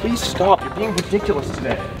 Please stop. You're being ridiculous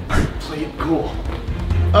today. Play it cool.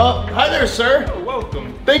 Hi there, sir. Oh,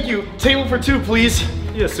 welcome. Thank you. Table for two, please.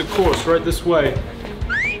 Yes, of course. Right this way.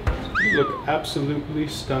 You look absolutely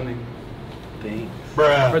stunning. Thanks.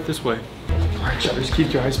 Right this way. All right, Shutters,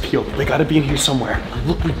 keep your eyes peeled. They gotta be in here somewhere. I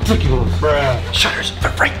look ridiculous. Shutters,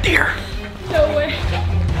 they're right there. No way.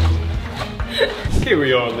 Here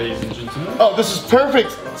we are, ladies and gentlemen. Oh, this is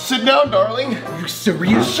perfect. Sit down, darling. Are you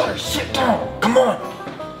serious? Shutters, sit down. Come on.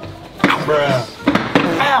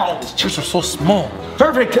 Ow. These chairs are so small.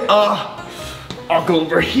 Perfect. I'll go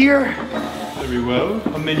over here. Very well.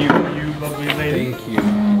 A menu for you, lovely lady. Thank you.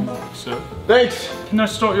 So, Thanks. can I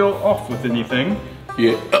start you off with anything?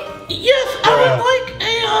 Yeah. Yes, I would like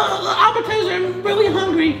a appetizer. I'm really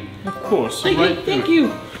hungry. Of course. Thank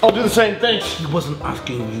you. I'll do the same. Thanks. He wasn't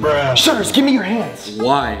asking me. Shutters, give me your hands.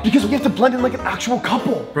 Why? Because we have to blend in like an actual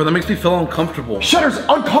couple. Bro, that makes me feel uncomfortable. Shutters,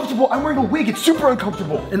 uncomfortable. I'm wearing a wig. It's super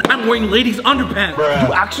uncomfortable. And I'm wearing ladies' underpants.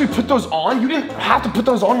 You actually put those on? You didn't have to put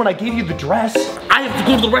those on when I gave you the dress. I have to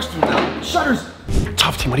go to the restroom now. Shutters.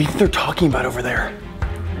 Tough Team, what do you think they're talking about over there?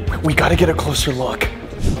 We gotta get a closer look.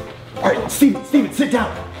 All right, Steven, sit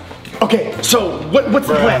down. Okay, so what's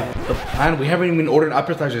the plan? The plan? We haven't even ordered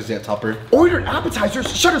appetizers yet, Topper. Ordered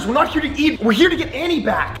appetizers? Shutters, we're not here to eat. We're here to get Annie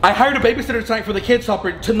back. I hired a babysitter tonight for the kids,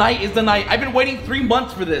 Topper. Tonight is the night. I've been waiting 3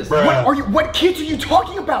 months for this. What kids are you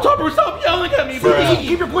talking about? Topper, stop yelling at me, please.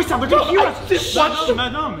 Keep your voice down. They're gonna hear us. Just watch them.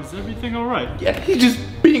 Madame, is everything all right? Yeah, he's just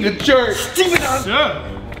being a jerk. Steven,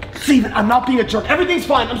 Steven, I'm not being a jerk. Everything's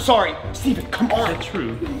fine. I'm sorry. Steven, come on.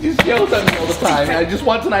 True. He just yells at me all the time. I just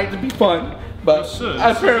want tonight to be fun. But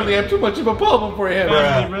apparently I'm too much of a problem for him.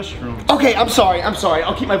 Family restroom. Okay, I'm sorry.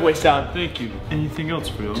 I'll keep my voice down. Thank you. Anything else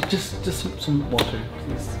for you? Just some water,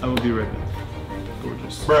 please. I will be right back.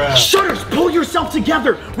 Gorgeous. Shutters, pull yourself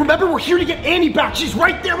together. Remember, we're here to get Annie back. She's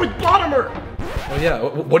right there with Bottomer. Oh yeah,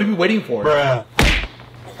 what are we waiting for?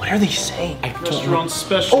 What are they saying? Restaurant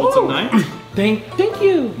special tonight. Thank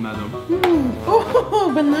you. Madam.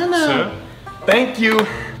 Oh, banana. Sir? Thank you.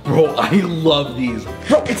 Bro, I love these.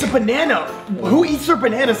 Bro, it's a banana. Who eats their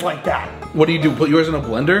bananas like that? What do you do? Put yours in a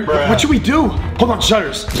blender? What should we do? Hold on,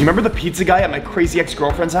 Shutters. Do you remember the pizza guy at my crazy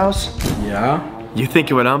ex-girlfriend's house? Yeah. You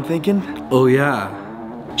thinking what I'm thinking? Oh yeah.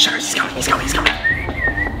 Shutters, he's coming.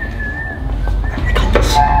 I got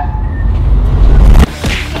this.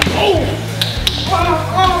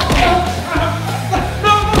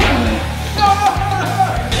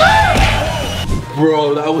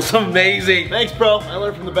 Bro, that was amazing. Thanks, bro. I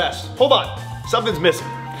learned from the best. Hold on. Something's missing.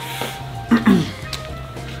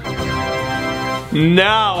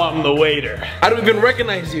 Now I'm the waiter. I don't even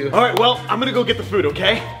recognize you. All right, well, I'm gonna go get the food,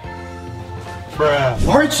 okay?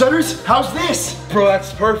 All right, Shutters, how's this? Bro,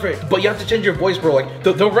 that's perfect. But you have to change your voice, bro. Like,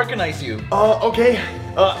 they'll recognize you. Okay.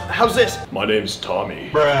 How's this? My name's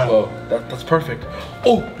Tommy. Oh, that's perfect.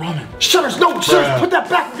 Oh, ramen. Shutters, no, Shutters, put that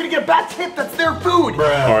back. We're gonna get a bad tip. That's their food.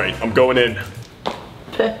 All right, I'm going in.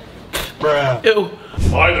 Ew.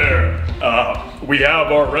 Hi there. We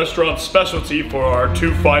have our restaurant specialty for our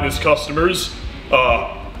 2 finest customers.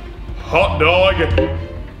 Hot dog,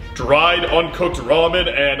 dried uncooked ramen,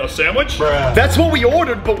 and a sandwich. That's what we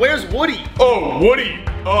ordered, but where's Woody? Oh, Woody.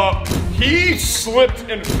 He slipped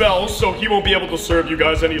and fell, so he won't be able to serve you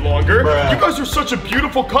guys any longer. You guys are such a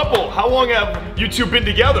beautiful couple. How long have you two been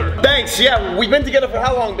together? Thanks, yeah, we've been together for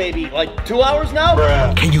how long, baby? Like 2 hours now?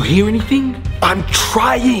 Can you hear anything? I'm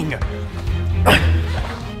trying.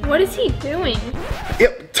 What is he doing?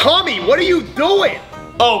 Tommy, what are you doing?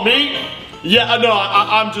 Oh, me? Yeah, no,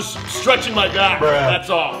 I'm just stretching my back.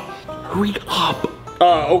 That's all. Hurry up.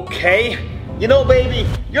 Okay. You know, baby,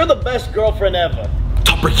 you're the best girlfriend ever.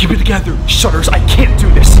 Topper, keep it together. Shutters, I can't do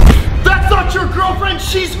this. That's not your girlfriend,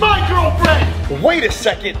 she's my girlfriend! Wait a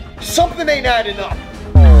second, something ain't adding up.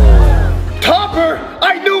 Topper,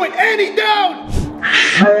 I knew it, Annie down!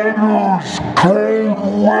 Shutters, code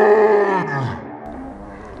red.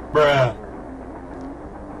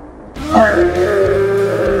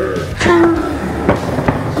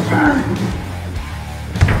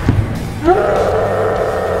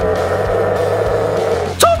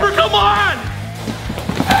 Topper, come on!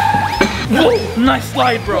 Whoa, nice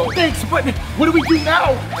slide, bro. Thanks, but what do we do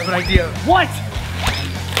now? I have an idea. What?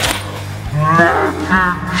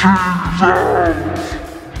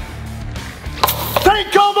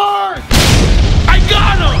 Take cover! I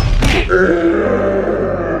got him!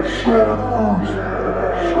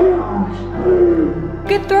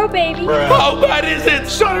 Good throw, baby. How bad is it?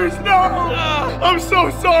 Shutters, no! I'm so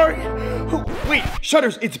sorry. Wait,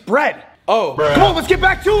 Shutters, it's bread. Oh. Come on, let's get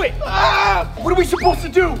back to it. What are we supposed to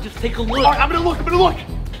do? Just take a look. All right, I'm gonna look.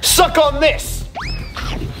 Suck on this.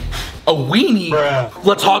 A weenie?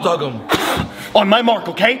 Let's hot dog him. On my mark,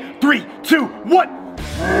 okay? 3, 2, 1.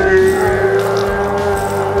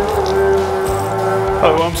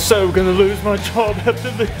 Oh, I'm so gonna lose my job after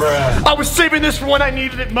this. I was saving this for when I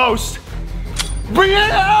needed it most. Bring it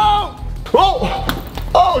out!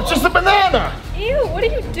 Oh, it's just a banana. Ew, what are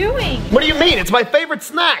you doing? What do you mean? It's my favorite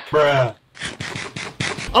snack.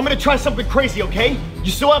 I'm gonna try something crazy, okay? You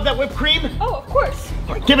still have that whipped cream? Oh, of course.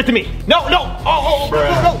 All right, give it to me. No. No.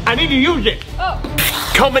 I need to use it. Oh.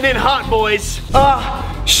 Coming in hot, boys.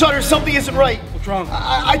 Shutter, something isn't right. What's wrong?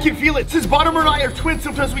 I can feel it. Since Bottomer and I are twins,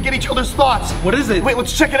 sometimes we get each other's thoughts. What is it? Wait,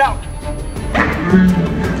 let's check it out.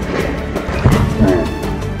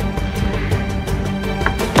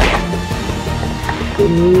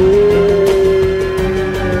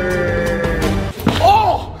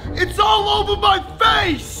 Oh, it's all over my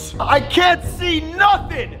face. I can't see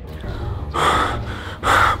nothing.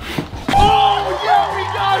 Oh, yeah, we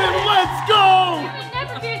got him. Let's go. You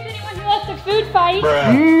never face anyone who lost a food fight.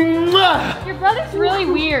 Your brother's really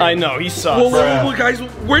weird. I know, he sucks. Whoa, guys,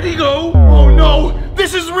 where'd he go? Oh no,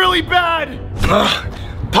 this is really bad.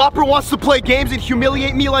 Topper wants to play games and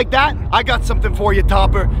humiliate me like that? I got something for you,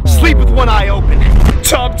 Topper. Sleep with one eye open.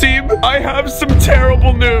 Top team, I have some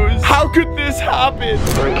terrible news. How could this happen?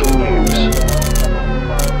 Breaking news.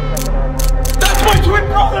 That's my twin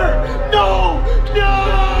brother! No!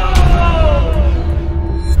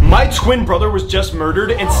 My twin brother was just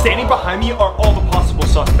murdered, and standing behind me are all the possible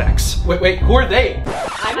suspects. Wait, who are they?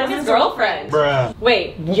 I'm his girlfriend.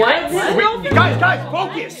 Wait, what? Wait, guys,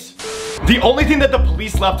 focus! The only thing that the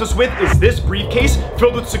police left us with is this briefcase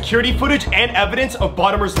filled with security footage and evidence of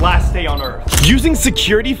Bottomer's last day on Earth. Using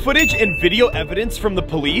security footage and video evidence from the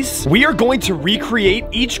police, we are going to recreate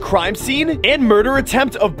each crime scene and murder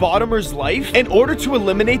attempt of Bottomer's life in order to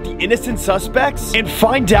eliminate the innocent suspects and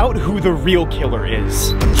find out who the real killer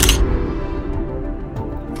is.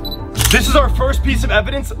 This is our first piece of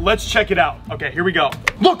evidence. Let's check it out. Okay, here we go.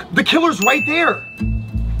 Look, the killer's right there.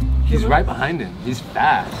 He's right behind him. He's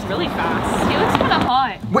fast. Really fast. He looks kind of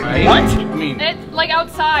hot. Wait, Right? what? I mean, It, like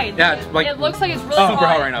outside. Yeah, it's like it looks like it's really super hot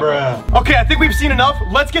hot. right now, bro. Okay, I think we've seen enough.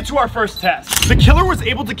 Let's get to our first test. The killer was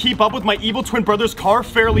able to keep up with my evil twin brother's car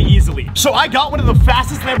fairly easily. So I got one of the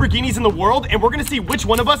fastest Lamborghinis in the world, and we're gonna see which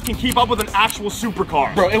one of us can keep up with an actual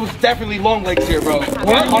supercar. Bro, it was definitely long legs here, bro.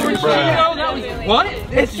 What? What?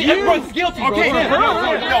 It's you. Everyone's guilty, bro. Okay, It's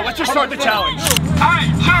him. no, let's just start the challenge. 3,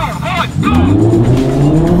 2, 1, go!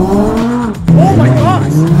 Oh my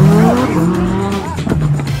gosh!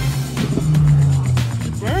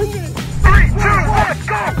 3, 2, 1,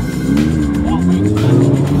 go!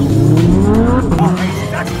 Oh,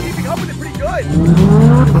 she's actually keeping up with it pretty good.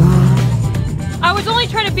 I was only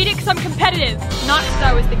trying to beat it because I'm competitive, not because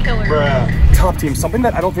I was the killer. Top team, something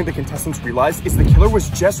that I don't think the contestants realized is the killer was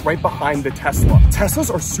just right behind the Tesla.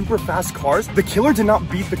 Teslas are super fast cars. The killer did not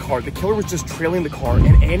beat the car. The killer was just trailing the car,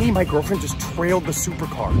 and Annie, my girlfriend, just trailed the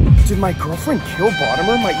supercar. Did my girlfriend kill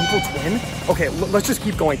Bottomer, my evil twin? Okay, let's just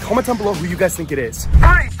keep going. Comment down below who you guys think it is.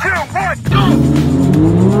 3, 2, 1,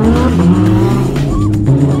 go!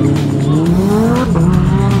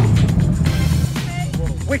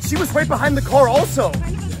 Wait, she was right behind the car also.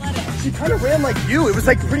 She kind of ran like you. It was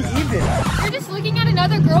like pretty even. You're just looking at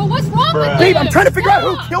another girl. What's wrong with you? Babe, I'm trying to figure out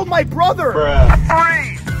who killed my brother.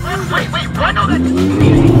 Wait, run on it!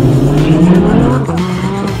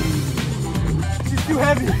 She's too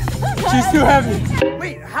heavy. She's too heavy.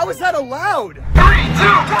 Wait, how is that allowed? 3, 2,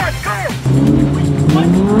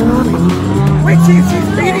 1, go! Wait, she's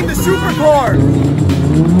beating the supercar.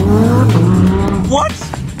 What?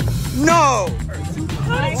 No.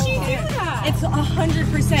 How did she do that? It's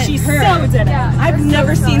 100% She her. so did it. Yeah, I've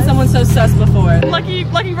never seen someone so sus before. Lucky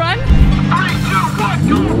run. 3, 2, 1,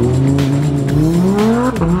 go!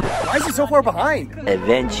 Why is he so far behind?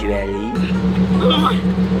 Eventually.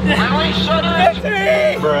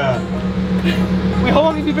 Wait, how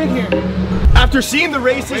long have you been here? After seeing the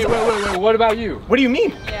races. Wait, what about you? What do you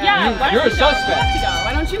mean? Yeah, why You're don't a you go? suspect. You have to go.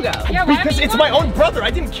 Why don't you go? Yeah, Because it's my own brother.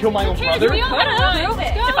 I didn't kill my own brother. We all gotta run.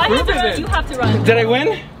 If I have to run, you have to run. Did I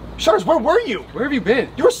win? Shutters, where were you? Where have you been?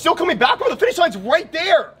 You were still coming back, bro. The finish line's right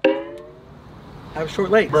there. I was short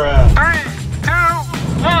legs. 3, 2,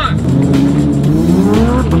 1.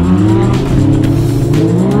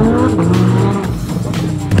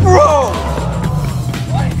 Bro!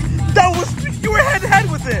 That was, you were head to head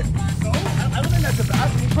with it. I don't think that's a bad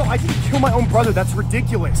thing, bro. I didn't kill my own brother. That's ridiculous.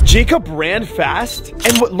 ridiculous. Jacob ran fast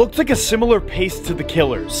and what looked like a similar pace to the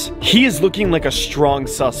killer's. He is looking like a strong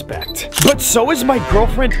suspect. But so is my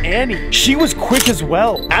girlfriend Annie. She was quick as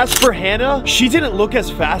well. As for Hannah, she didn't look as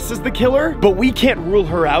fast as the killer, but we can't rule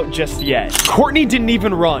her out just yet. Courtney didn't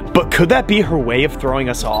even run, but could that be her way of throwing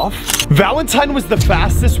us off? Valentine was the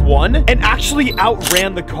fastest one and actually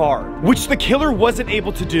outran the car, which the killer wasn't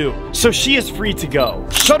able to do, so she is free to go.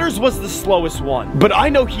 Shutters was the slowest one, but I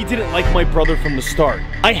know he didn't like my brother from the start.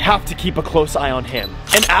 I have to keep a close eye on him.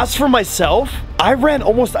 And as for myself, I ran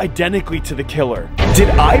almost identically to the killer. Did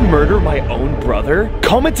I murder my own brother?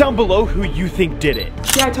 Comment down below who you think did it.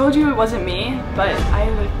 Yeah, I told you it wasn't me, but I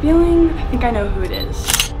have a feeling I think I know who it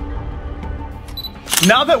is.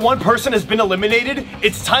 Now that one person has been eliminated,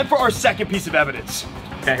 it's time for our second piece of evidence.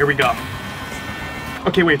 Okay, here we go.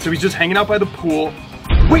 Okay, wait, so he's just hanging out by the pool.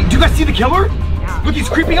 Wait, do you guys see the killer? Yeah. Look, he's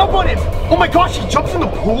creeping up on him. Oh my gosh, he jumps in the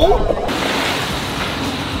pool?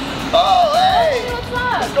 Oh, hey! What's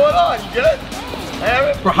up? What's going on? You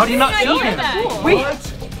good? Bro, how do you not see him? Wait,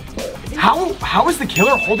 how is the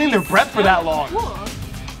killer holding their breath for that long?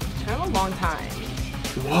 It's kind of a long time.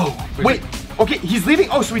 Whoa, wait, okay, he's leaving.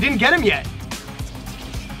 Oh, so we didn't get him yet.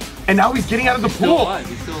 And now he's getting out of the pool.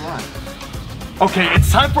 He's still alive. Okay, it's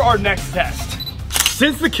time for our next test.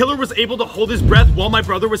 Since the killer was able to hold his breath while my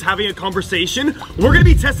brother was having a conversation, we're gonna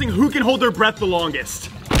be testing who can hold their breath the longest.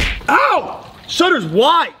 Ow! Shutters,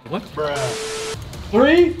 why? What? Bruh.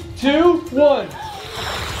 3, 2, 1.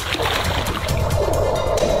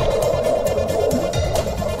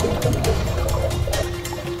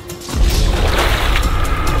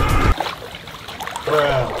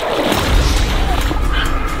 Bruh.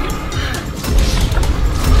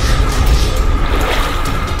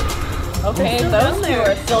 Okay, those two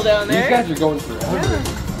are still down there. These guys are going forever.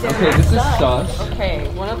 Okay, this is sus. Okay,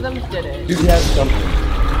 one of them did it. Dude, he has something.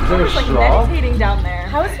 Is there a He's like straw? meditating down there.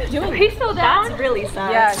 How is he doing? He's still down? That's really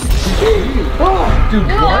sus. Yes. Dude,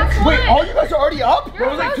 what? Wait, all you guys are already up? Bro, it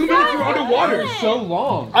was like 2 minutes you were underwater. It's so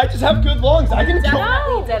long. I just have good lungs. I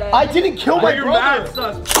didn't kill my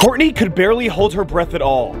brother. Courtney could barely hold her breath at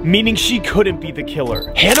all, meaning she couldn't be the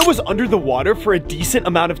killer. Hannah was under the water for a decent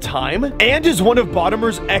amount of time and is one of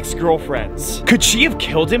Bottomer's ex-girlfriends. Could she have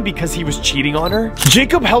killed him because he was cheating on her?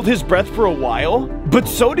 Jacob held his breath for a while, but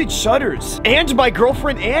so did Shutters and my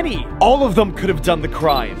girlfriend Annie. All of them could have done the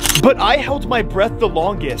crime, but I held my breath the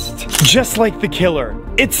longest, just like the killer.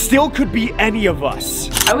 It still could be any of us.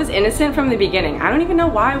 I was innocent from the beginning. I don't even know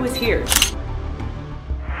why I was here.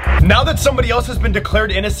 Now that somebody else has been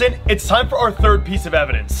declared innocent, it's time for our third piece of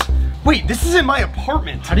evidence. Wait, this is in my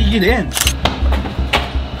apartment. How do you get in?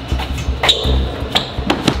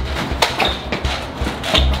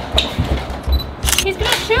 He's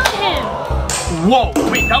gonna shoot him. Whoa,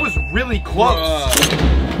 wait, that was really close.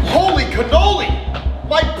 Holy cannoli!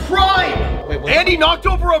 My prime! Wait, what? Andy knocked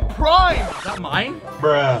over a prime! Is that mine?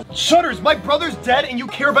 Bruh. Shutters, my brother's dead and you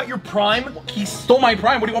care about your prime? He stole my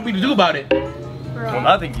prime. What do you want me to do about it? Well,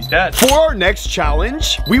 nothing, he's dead. For our next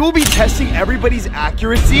challenge, we will be testing everybody's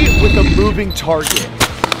accuracy with a moving target.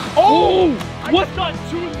 Oh! What's that?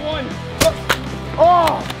 2 and 1.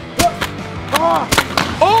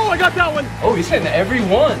 Oh, I got that one. Oh, he's hitting every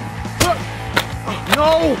one.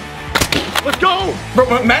 No! Let's go!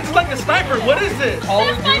 Bro, Matt's like a sniper. What is this? Call of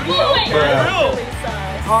That's my Duty? boy. For real.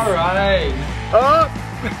 Alright.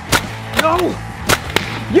 No!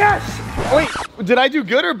 Yes! Wait, did I do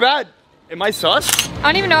good or bad? Am I sus? I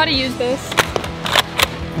don't even know how to use this.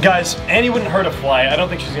 Guys, Annie wouldn't hurt a fly. I don't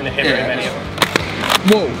think she's gonna hit very many of them.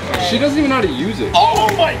 Whoa, she doesn't even know how to use it. Oh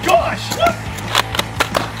my gosh!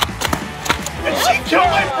 Did she kill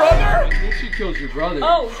my brother? I think she killed your brother.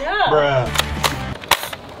 Oh, yeah. Bruh.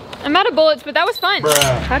 I'm out of bullets, but that was fun.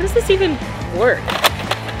 Bruh. How does this even work?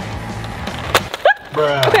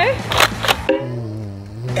 Bruh. Okay.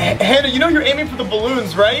 Hannah, you know you're aiming for the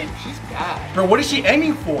balloons, right? She's bad. Bro, what is she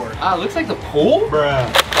aiming for? Looks like the pool? Bruh.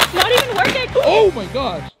 It's not even working. Oh my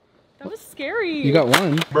gosh. That was scary. You got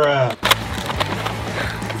one. Bruh.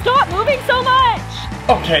 Stop moving so much.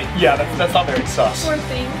 Okay, yeah, that's not very sus. Poor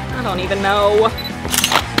thing. I don't even know.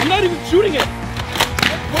 I'm not even shooting it.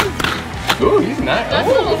 Ooh, he's nice. That's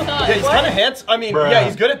a little sus. Yeah, he's kind of handsome. I mean, Bruh. yeah,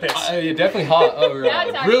 he's good at this. You're definitely hot. Oh,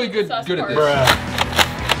 That's right. Really actually good the sus at part. this.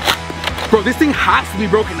 Bruh. Bro, this thing has to be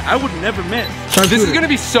broken. I would never miss. This is gonna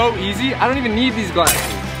be so easy. I don't even need these glasses.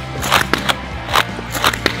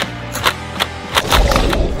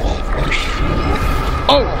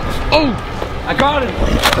 Oh, I got him.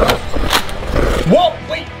 Whoa,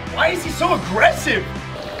 wait, why is he so aggressive?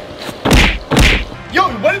 Yo,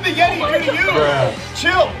 what did the Yeti do to you? Bruh.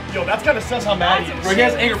 Chill. Yo, that's kind of sus how mad he is. Bro, he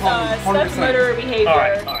has anger problems. That's murderer behavior. All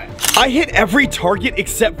right. I hit every target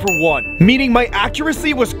except for one, meaning my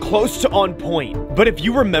accuracy was close to on point. But if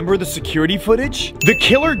you remember the security footage, the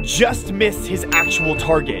killer just missed his actual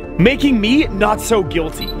target, making me not so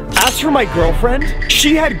guilty. As for my girlfriend,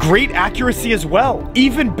 she had great accuracy as well,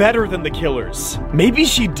 even better than the killer's. Maybe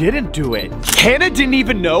she didn't do it. Hannah didn't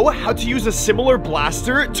even know how to use a similar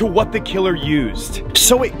blaster to what the killer used,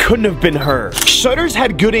 so it couldn't have been her. Shutters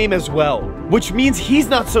had good aim as well, which means he's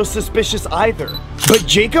not so suspicious either. But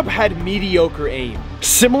Jacob had mediocre aim,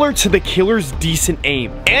 similar to the killer's decent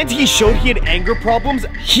aim. And he showed he had anger problems.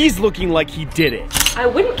 He's looking like he did it. I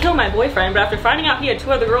wouldn't kill my boyfriend, but after finding out he had 2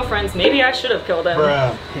 other girlfriends, maybe I should have killed him.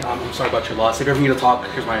 Bruh. Yeah, I'm sorry about your loss. If you ever need to talk,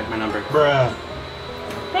 here's my number. Bruh.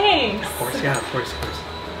 Thanks. Of course, yeah, of course.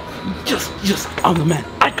 Just, I'm the man.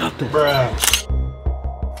 I got this. Bruh.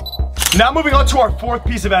 Now moving on to our 4th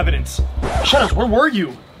piece of evidence. Shutters, where were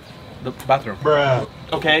you? The bathroom. Bruh.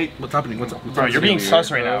 Okay. What's happening? What's up? Bro, you're being sus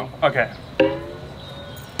right now. Okay.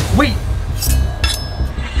 Wait.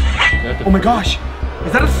 Oh my gosh.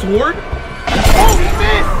 Is that a sword? Oh, he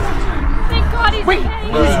missed! Thank God he's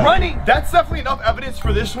okay. He's running. That's definitely enough evidence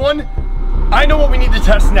for this one. I know what we need to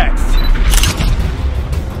test next.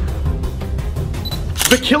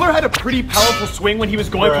 The killer had a pretty powerful swing when he was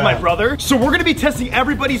going for my brother, so we're gonna be testing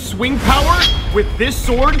everybody's swing power with this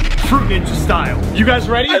sword, Fruit Ninja style. You guys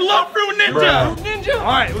ready? I love Fruit Ninja! Fruit Ninja! All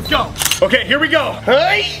right, let's go. Okay, here we go.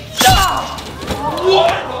 Hey!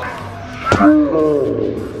 What?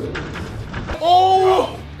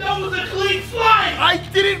 Oh! That was a clean slide! I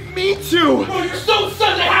didn't mean to! Bro, you're so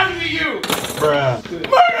sus, it happened to you! Bruh.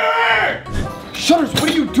 Murder! Shutters, what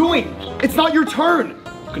are you doing? It's not your turn.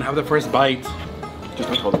 You can have the first bite. Just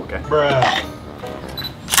don't tell them, okay? Bruh.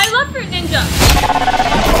 I love Fruit Ninja.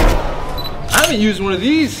 I haven't used one of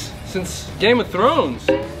these since Game of Thrones.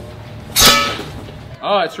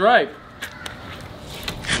 Oh, it's ripe.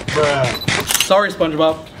 Bruh. Sorry,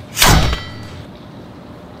 SpongeBob.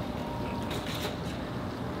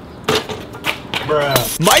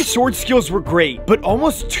 My sword skills were great, but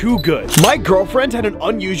almost too good. My girlfriend had an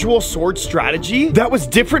unusual sword strategy that was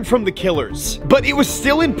different from the killer's, but it was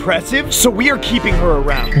still impressive, so we are keeping her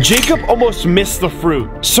around. Jacob almost missed the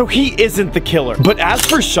fruit, so he isn't the killer. But as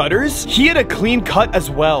for Shutters, he had a clean cut as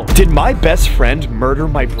well. Did my best friend murder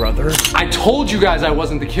my brother? I told you guys I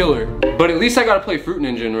wasn't the killer, but at least I got to play Fruit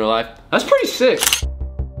Ninja in real life. That's pretty sick.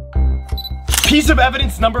 Piece of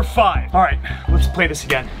evidence number 5. All right, let's play this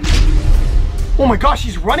again. Oh my gosh,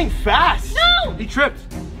 he's running fast. No! He tripped.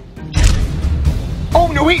 Oh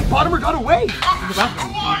no, wait, Bottomer got away.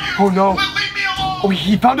 Oh no. Oh,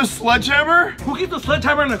 he found a sledgehammer? Who keeps the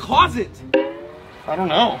sledgehammer in the closet? I don't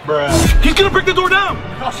know. Bruh. He's gonna break the door down. Oh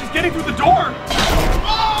my gosh, he's getting through the door.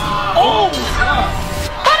 Oh!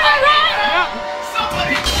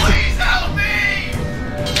 Somebody please help me!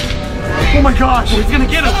 Oh my gosh. Oh, he's gonna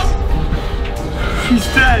get us. He's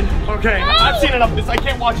dead. Okay, I've seen enough of this. I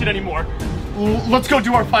can't watch it anymore. Let's go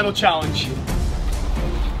do our final challenge.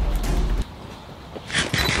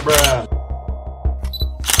 Bruh.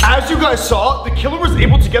 As you guys saw, the killer was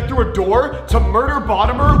able to get through a door to murder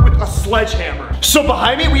Bottomer with a sledgehammer. So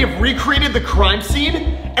behind me, we have recreated the crime scene,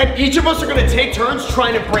 and each of us are gonna take turns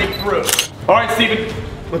trying to break through. All right, Steven,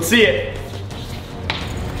 let's see it.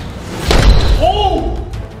 Oh!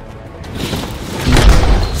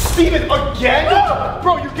 Steven, again?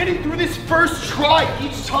 Bro, you're getting through this first try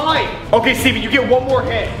each time. Okay, Steven, you get one more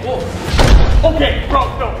hit. Whoa. Okay, bro,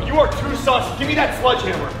 no, you are too sus. Give me that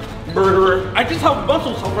sledgehammer. Murderer. I just have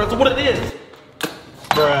muscle somewhere, that's what it is.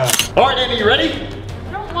 Bruh. All right, Andy, you ready?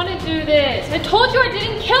 I don't want to do this. I told you I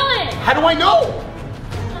didn't kill him. How do I know?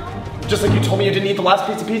 Just like you told me you didn't eat the last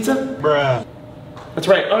piece of pizza? Bruh. That's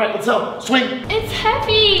right. All right, let's go. Swing. It's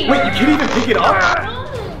heavy. Wait, you can't even pick it up?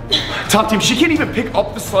 Top team, she can't even pick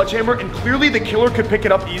up the sledgehammer, and clearly the killer could pick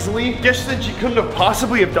it up easily. Guess she said she couldn't have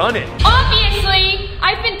possibly have done it. Obviously,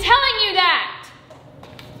 I've been telling you that.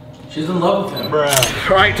 She's in love with him. Bruh.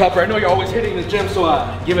 All right, Topper, I know you're always hitting the gym, so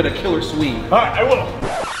give it a killer swing. All right, I will.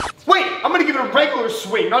 Wait, I'm gonna give it a regular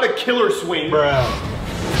swing, not a killer swing. Bruh.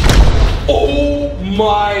 Oh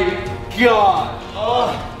my God.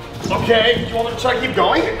 Okay, you want me to try to keep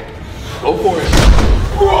going? Go for it.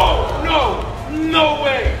 Bro, no. No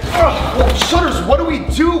way! Well, Shutters, what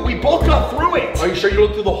do? We both got through it. Are you sure you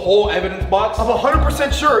looked through the whole evidence box? I'm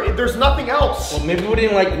 100% sure. There's nothing else. Well, maybe we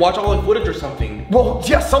didn't like watch all the footage or something. Well,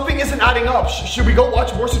 yeah, something isn't adding up. Should we go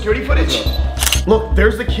watch more security footage? Look,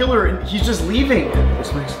 there's the killer, and he's just leaving.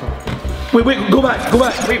 What's next though? Wait, go back.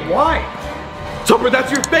 Wait, why? Topper,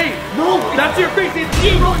 that's your face. No, that's your face. It's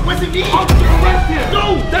you. No, it wasn't me. No,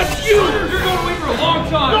 that's you. You're going away for a long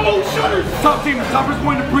time. No, Shutters. Top team, Topper's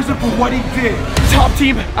going to prison for what he did. Top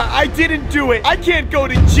team, I didn't do it. I can't go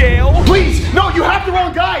to jail. Please, no, you have the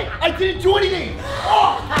wrong guy. I didn't do anything.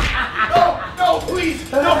 Oh, no,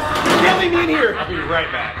 please, no, you can't leave me in here. I'll be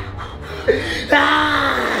right back.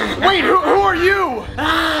 Wait, who are you?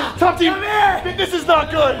 Top team, this is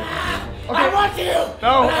not good. Okay. I want you.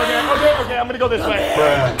 No, okay, I'm gonna go this way.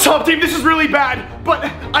 Top team, this is really bad, but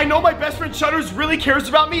I know my best friend Shutters really cares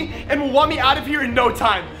about me and will want me out of here in no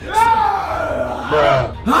time.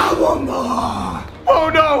 I want more. Oh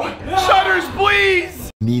no, Shutters, please.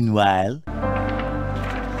 Meanwhile,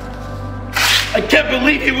 I can't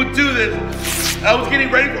believe he would do this. I was getting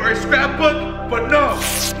ready for a scrapbook, but no,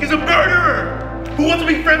 he's a murderer. Who wants to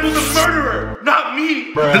be friends with a murderer? Not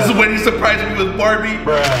me. This is when he surprised me with Barbie.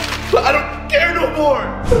 But I don't care no more.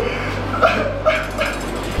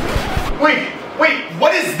 Wait,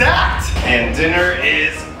 what is that? And dinner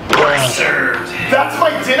is served. That's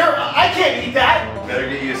my dinner? I can't eat that. Better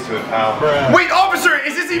get used to it, pal. Wait, officer,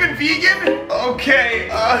 is this even vegan?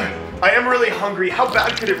 Okay, I am really hungry. How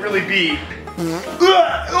bad could it really be?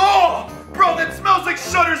 Oh, bro, that smells like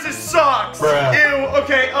Shutters' socks. Ew,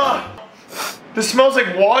 okay, this smells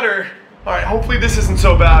like water. All right, hopefully this isn't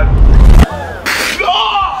so bad.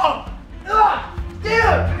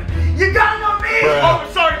 Dude, you got it on me. Oh,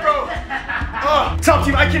 sorry, bro. Top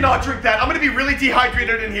team, I cannot drink that. I'm gonna be really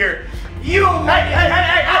dehydrated in here. You.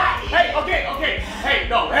 Hey, okay. Hey,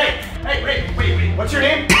 no, hey, wait. What's your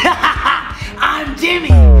name? I'm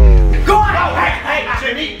Jimmy. Go on. No,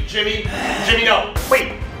 hey, Jimmy, no.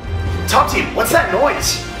 Wait, Top team, what's that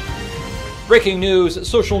noise? Breaking news,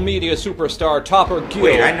 social media superstar Topper Gill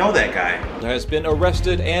Wait, I know that guy. has been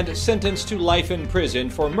arrested and sentenced to life in prison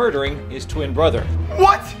for murdering his twin brother.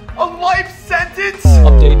 What? A life sentence?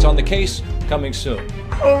 Updates on the case coming soon.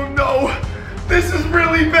 Oh no, this is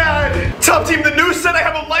really bad. Top team, the news said I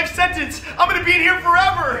have a life sentence. I'm gonna be in here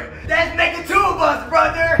forever. That's making two of us,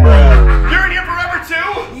 brother. You're in here forever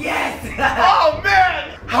too? Yes. Oh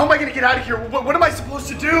man, how am I gonna get out of here? What am I supposed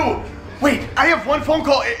to do? Wait, I have one phone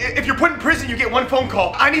call. If you're put in prison, you get one phone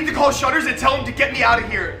call. I need to call Shutters and tell him to get me out of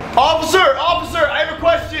here. Officer, I have a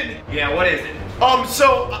question. Yeah, what is it?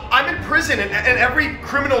 So I'm in prison and every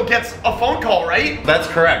criminal gets a phone call, right? That's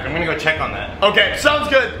correct. I'm gonna go check on that. Okay, sounds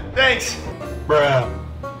good. Thanks. Bruh.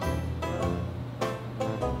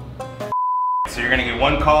 So you're gonna get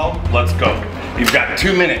one call, let's go. You've got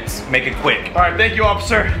 2 minutes, make it quick. All right, thank you,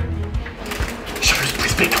 officer. Shutters,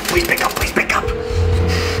 please pick up, please pick up, please pick up.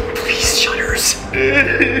 Please, Shutters.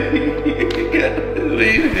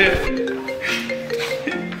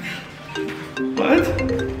 What?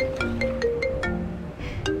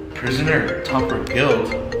 Prisoner Topper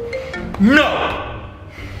Guild. No!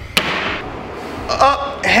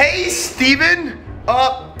 Hey, Steven.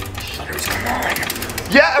 Shutters, come on.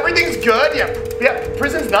 Yeah, everything's good. Yeah,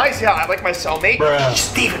 prison's nice. Yeah, I like my cellmate. Bruh.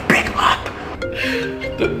 Steven, pick up.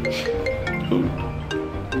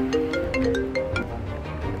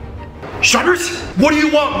 Shutters? What do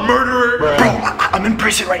you want, murderer? Bro, I'm in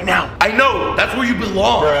prison right now. I know, that's where you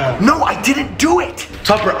belong. No, I didn't do it.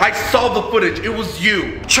 Topper, I saw the footage, it was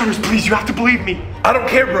you. Shutters, please, you have to believe me. I don't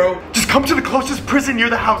care, bro. Just come to the closest prison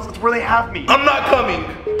near the house. That's where they have me. I'm not coming.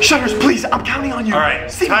 Shutters, please, I'm counting on you. All right,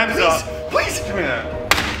 Steven, time's up. Please. Give me that.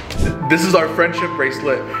 This is our friendship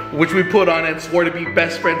bracelet, which we put on and swore to be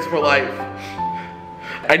best friends for life.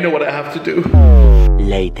 I know what I have to do.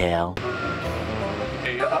 Later.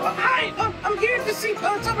 Hi, I'm here to see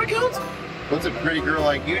Topper Guild. What's a pretty girl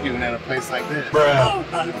like you doing at a place like this? Oh,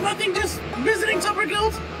 nothing, just visiting Topper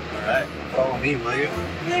Guild. Alright, follow me, will you?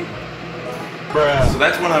 Yeah. So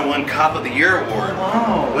that's when I won Cop of the Year award.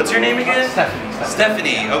 Wow. What's your name again?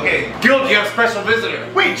 Stephanie, okay. Guild, you have a special visitor.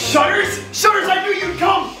 Wait, Shutters? Shutters, I knew you'd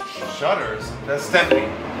come. Shutters? That's Stephanie.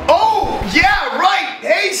 Oh, yeah, right.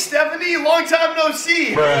 Hey, Stephanie, long time no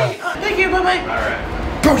see. Thank you, bye-bye. Alright.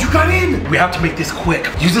 Bro, you got in. We have to make this quick.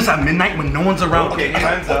 Use this at midnight when no one's around. Okay,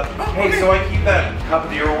 time's up. Hey, so I keep that Cop of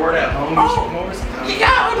the Year award at home. You should come over sometime.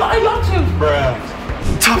 Yeah, I'd love to.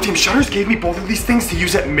 Top team, Shutters gave me both of these things to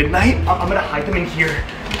use at midnight. I'm gonna hide them in here.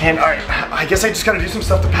 And I guess I just gotta do some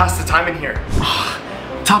stuff to pass the time in here.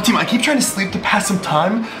 Top team, I keep trying to sleep to pass some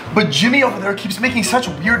time, but Jimmy over there keeps making such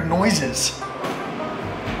weird noises.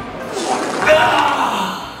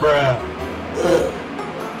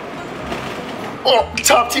 Oh,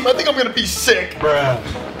 top team, I think I'm gonna be sick.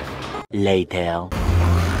 Later.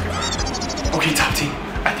 Okay, top team,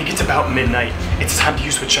 I think it's about midnight. It's time to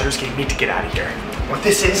use what Shutters gave me to get out of here. What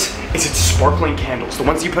this is it's sparkling candles. The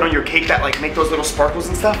ones you put on your cake that like make those little sparkles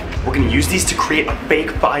and stuff. We're gonna use these to create a fake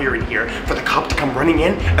fire in here for the cop to come running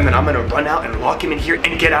in, and then I'm gonna run out and lock him in here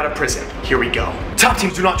and get out of prison. Here we go. Top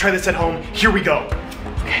teams, do not try this at home. Here we go.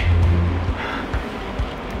 Okay.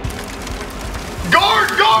 Guard!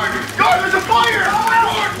 Guard! Guard! There's a fire!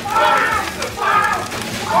 Guard! Fire!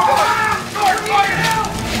 Guard! Fire!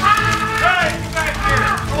 Hey, get back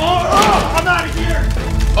here! Oh, I'm out of here!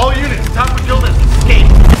 All units, Topper Guild has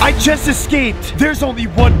escaped. I just escaped. There's only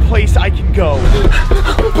one place I can go.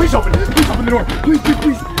 Please open the door. Please.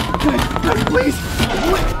 Guys, please.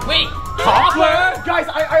 Wait, Topper! Guys,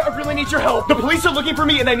 I really need your help. The police are looking for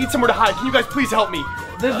me and I need somewhere to hide. Can you guys please help me?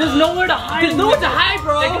 There's nowhere to hide. There's nowhere to hide,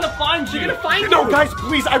 bro. They're gonna find you. They're gonna find you. No, guys,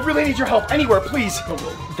 please. I really need your help. Anywhere, please.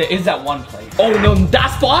 There is that one place. Oh no,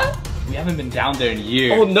 that spot? We haven't been down there in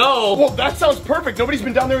years. Oh no. Well, that sounds perfect. Nobody's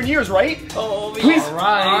been down there in years, right? Oh, please. All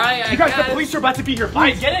right. You guys, the police are about to be here.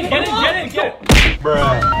 Please. Get in.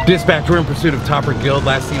 Bruh. Dispatch, we're in pursuit of Topper Guild,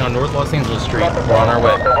 last seen on North Los Angeles Street. We're on our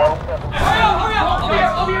way. Hurry up.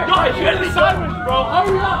 Over here. Guys, you gotta be sideways, bro.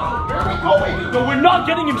 Hurry up. Where are we going? No, we're not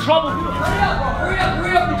getting in trouble. Hurry up.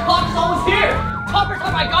 The cop's almost here. Topper,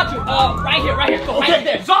 I got you. Right here. Go right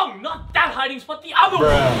there. Zong, not that hiding spot, the other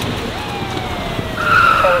one.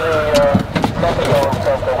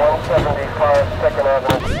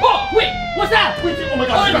 Oh, wait, what's that? Oh my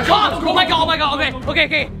God. The cops. Oh my God.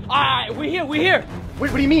 Okay. Alright, we're here. Wait,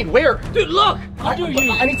 what do you mean? Where? Dude, look. I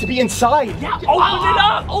need to be inside. Yeah, open it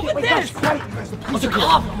up. Open this. It's a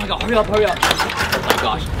cop. Oh my God, hurry up. Oh my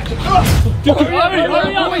gosh.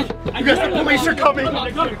 Hurry up. You guys, the police are coming.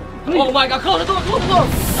 Oh my God, close the door.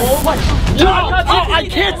 Oh my God. I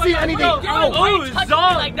can't see anything. Why are you touching me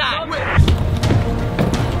like that?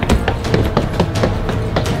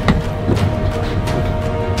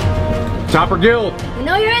 Topper Guild, We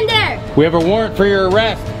know you're in there. we have a warrant for your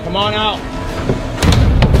arrest. Come on out.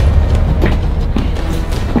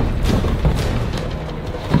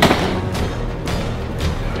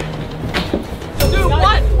 Dude,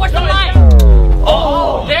 what? What's the light?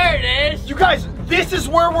 Oh, there it is. You guys, this is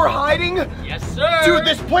where we're hiding? Yes, sir. Dude,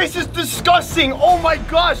 this place is disgusting. Oh my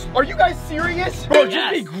gosh. Are you guys serious? Bro,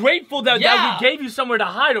 just be grateful that we gave you somewhere to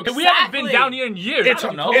hide. Okay, we haven't been down here in years.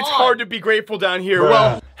 It's hard to be grateful down here.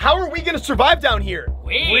 Well, how are we gonna survive down here?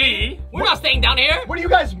 We're not staying down here. What do you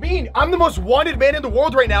guys mean? I'm the most wanted man in the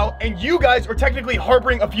world right now, and you guys are technically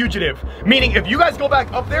harboring a fugitive. Meaning, if you guys go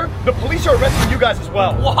back up there, the police are arresting you guys as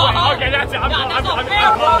well. Whoa. Okay, that's it. I'm Don't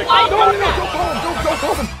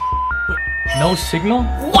call them. No signal?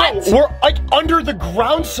 What? We're like under the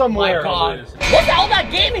ground somewhere. My God. What's all that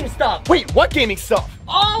gaming stuff? Wait, what gaming stuff?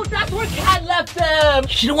 Oh, that's where Kat left them.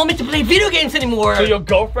 She don't want me to play video games anymore. So your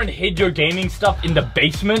girlfriend hid your gaming stuff in the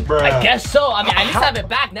basement? I guess so. I mean, I just have it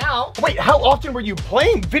back now. Wait, how often were you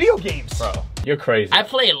playing video games? Bro, you're crazy. I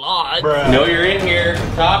play a lot. No, you're in here.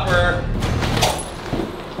 Topper.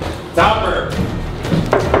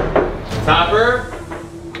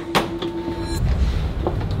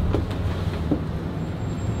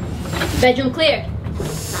 Bedroom clear.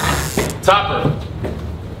 Topper.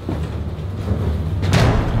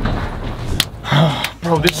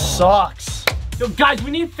 Bro, this sucks. Yo, guys,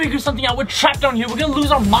 we need to figure something out. We're trapped down here. We're gonna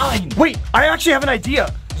lose our mind. Wait, I actually have an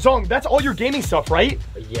idea. Zong, that's all your gaming stuff, right?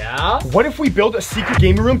 Yeah? What if we build a secret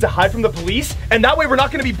gaming room to hide from the police? And that way we're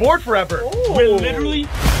not gonna be bored forever. Ooh. We're literally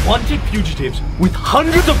wanted fugitives with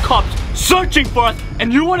hundreds of cops searching for us,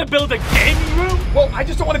 and you want to build a gaming room? Well, I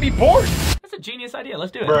just don't want to be bored. That's a genius idea.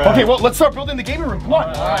 Let's do it. Okay, well, let's start building the gaming room. Come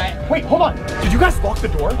on. All right. Wait, hold on. Did you guys lock the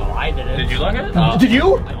door? Oh, I did it. Did you lock it? Did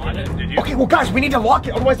you? I didn't. Did you? Okay, well, guys, we need to lock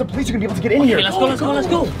it. Otherwise, the police are gonna be able to get in here. Let's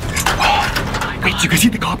go. Wait, you guys see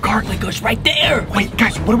the cop car? Oh my gosh, right there. Wait,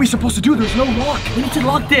 guys, what are we supposed to do? There's no lock. We need to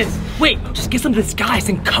lock this. Wait, just get some disguise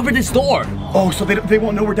and cover this door. Oh, so they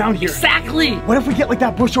won't know we're down here. Exactly. What if we get like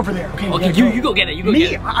that bush over there? Okay, you go get it.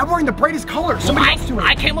 Me? I'm wearing the brightest color. Somebody else do it.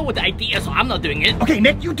 I came up with the idea, so I'm not doing it. Okay,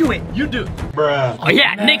 Nick, you do it. You do. Bruh. Oh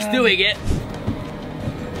yeah, Nick's doing it.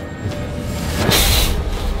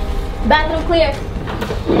 Bathroom clear.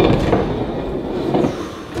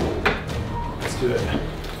 Let's do it.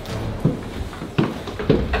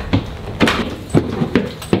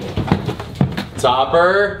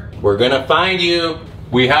 Topper, we're gonna find you.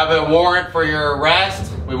 We have a warrant for your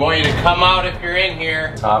arrest. We want you to come out if you're in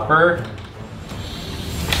here. Topper.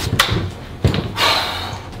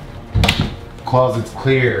 Closet's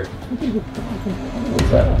clear. What's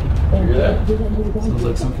that? You hear that? Sounds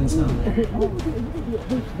like something's down there.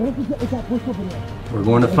 We're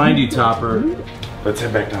going to find you, Topper. Let's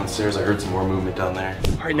head back downstairs. I heard some more movement down there.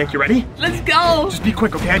 All right, Nick, you ready? Let's go. Just be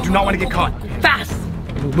quick, okay? I do not want to get caught. Fast.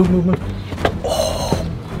 Move. Oh.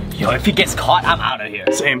 Yo, if he gets caught, I'm out of here.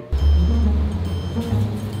 Same.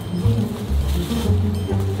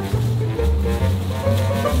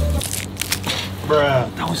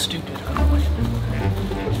 Bruh. That was stupid.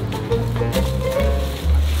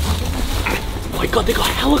 Oh my god, they got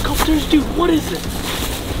helicopters, dude. What is this?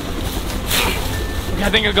 Okay, I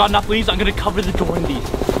think I got enough leaves. I'm gonna cover the door in these.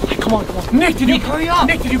 Right, come on. Nick, hurry up.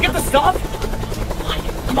 Nick, did you get the stuff?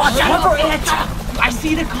 Come on, cover it. I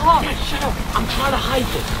see the car. Shut up. I'm trying to hide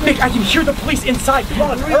this. Nick, I can hear the police inside. Come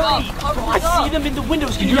on, hurry. Bro, I see them in the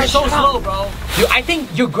windows. Can you guys so slow, bro? Dude, I think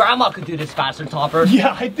your grandma could do this faster, Topper.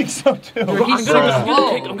 Yeah, I think so too.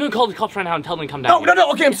 I'm gonna call the cops right now and tell them to come down.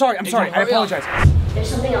 No. Okay, I'm sorry. I apologize. There's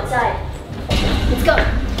something outside. Let's go.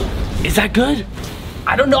 Is that good?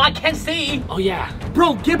 I don't know. I can't see. Oh yeah.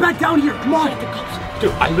 Bro, get back down here. Come on. The cops.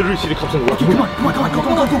 Dude, I literally see the cops in the Okay, come on.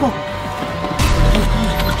 Go.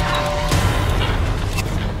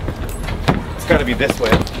 It's gotta be this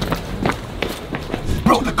way.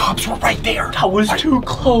 Bro, the cops were right there. That was too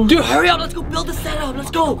close. Dude, hurry up. Let's go build the setup.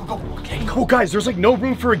 Let's go. Okay, cool, guys. There's like no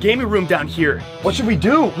room for a gaming room down here. What should we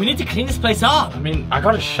do? We need to clean this place up. I mean, I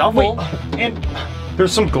got a shovel. And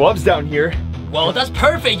there's some gloves down here. Well, that's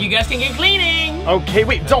perfect. You guys can get cleaning. Okay,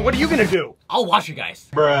 wait, Don, what are you gonna do? I'll watch you guys.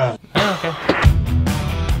 Bruh. Okay.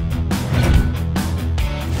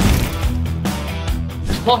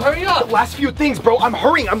 Well, hurry up. The last few things, bro. I'm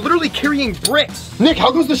hurrying. I'm literally carrying bricks. Nick, how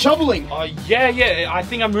goes the shoveling? Yeah. I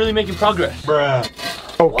think I'm really making progress. Bruh.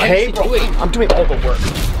 Okay, bro. I'm doing all the work.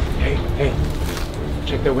 Hey.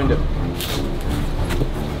 Check that window.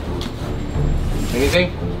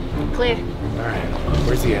 Anything? Clear. All right.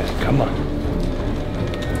 Where's he at? Come on.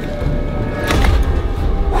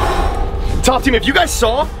 Top team, if you guys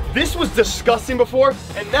saw, this was disgusting before,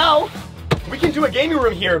 and now we can do a gaming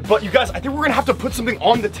room here. But you guys, I think we're gonna have to put something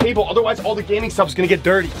on the table, otherwise all the gaming stuff is gonna get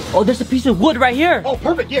dirty. Oh, there's a piece of wood right here. Oh,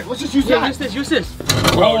 perfect. Yeah, let's just use that. Use this.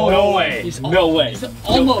 Bro, no way. No way.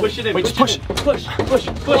 Almost. Push it in. Wait, just push.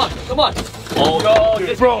 Come on. Oh, no, dude,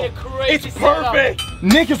 this bro, is a crazy it's perfect.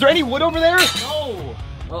 Nick, is there any wood over there? No.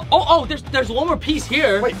 There's one more piece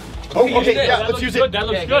here. Wait. Oh, okay, yeah, let's use it. That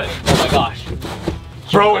looks good. Oh my gosh.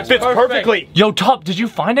 Bro, it fits perfectly. Yo, Top, did you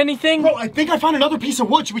find anything? Bro, I think I found another piece of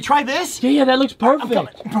wood. Should we try this? Yeah, that looks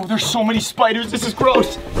perfect. Bro, there's so many spiders. This is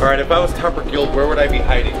gross. All right, if I was Topper Guild, where would I be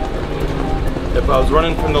hiding? If I was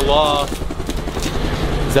running from the law,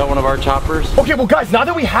 is that one of our choppers? Okay, well, guys, now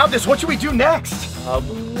that we have this, what should we do next?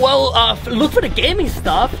 Look for the gaming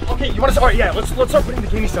stuff. Okay, you want to? All right, yeah. Let's start putting the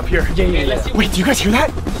gaming stuff here. Yeah. Let's see. Wait, do you guys hear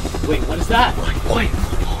that? Wait, what is that? Quiet.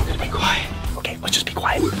 Oh, gotta be quiet. Okay, let's just be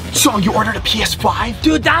quiet. So you ordered a PS5?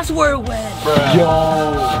 Dude, that's where it went. Bruh. Yo,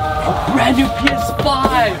 a brand new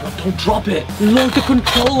PS5. Don't drop it. Look, the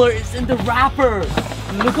controller is in the wrapper.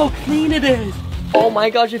 Look how clean it is. Oh my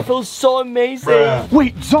gosh, it feels so amazing. Bruh.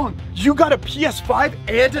 Wait, Zong, you got a PS5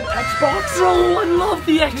 and an Xbox? Bro, I love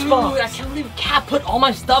the Xbox. Dude, I can't believe Cat put all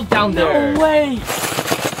my stuff down there. No way.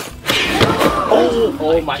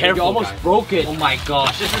 Oh my god, you almost broke it. Oh my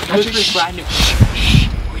gosh, this is brand new. Shh.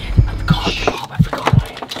 At the car, I forgot.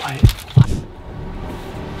 Quiet.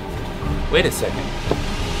 Wait a second.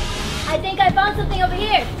 I think I found something over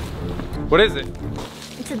here. What is it?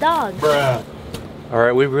 It's a dog. Bruh. All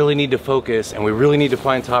right, we really need to focus, and we really need to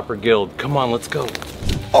find Topper Guild. Come on, let's go.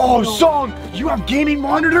 Oh, Zong, you have gaming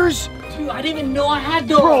monitors? Dude, I didn't even know I had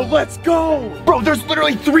those. Bro, let's go. Bro, there's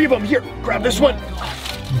literally 3 of them. Here, grab this one.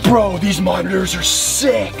 Bro, these monitors are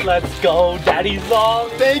sick. Let's go, Daddy Zong.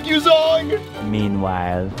 Thank you, Zong.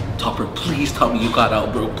 Meanwhile, Topper, please tell me you got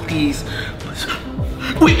out, bro. Please.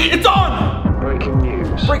 Wait, it's on!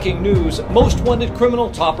 Breaking news, most wanted criminal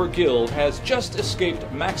Topper Guild has just escaped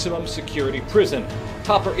maximum security prison.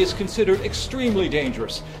 Topper is considered extremely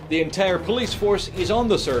dangerous. The entire police force is on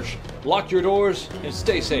the search. Lock your doors and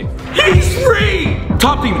stay safe. He's free!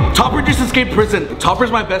 Top team, Topper just escaped prison. Topper's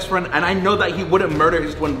my best friend, and I know that he wouldn't murder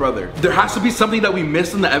his twin brother. There has to be something that we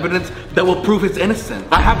missed in the evidence that will prove his innocence.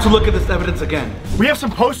 I have to look at this evidence again. We have some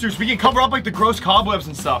posters. We can cover up like the gross cobwebs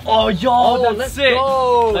and stuff. Oh, yo, that's let's sick.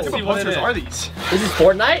 go. Let's see what posters are these. This is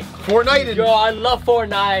Fortnite? Fortnite and... Yo, I love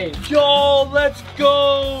Fortnite. Yo, let's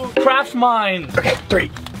go. Craft mine. Okay,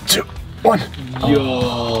 3, 2, 1.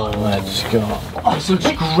 Yo, let's go. Oh, this looks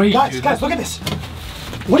great, dude. Guys, look at this.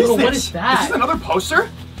 What is this? What is that? Is this another poster?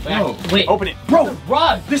 No. Wait. Open it. Bro,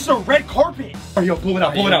 rug. This is a red carpet. Oh, yo, pull it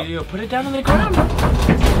out, pull it out. Yo, put it down on the ground.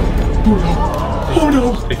 Oh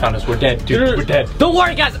no. They found us. We're dead, dude. We're dead. Don't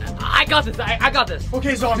worry, guys. I got this. I got this.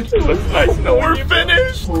 Okay, Zong. No, we're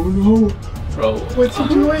finished. Oh no. Bro. What's he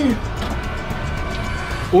doing?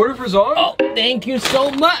 Order for Czar? Oh, thank you so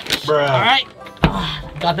much. Bruh. All right.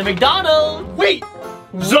 Got the McDonald's. Wait!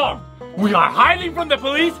 Czar, we are hiding from the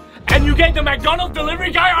police and you gave the McDonald's delivery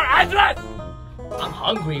guy our address? I'm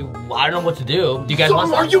hungry. I don't know what to do. Do you guys want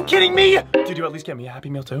some? Are you kidding me? Did you at least get me a Happy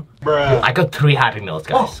Meal too? Bruh. I got 3 Happy Meals,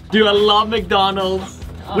 guys. Dude, I love McDonald's.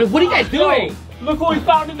 What are you guys doing? Look what we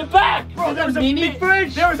found in the back! Bro, there was a mini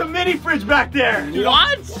fridge! There was a mini fridge back there!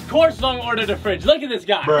 What? Of course Long ordered a fridge. Look at this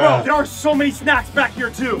guy. Bro, there are so many snacks back here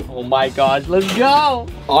too! Oh my gosh, let's go!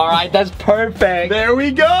 Alright, that's perfect. There we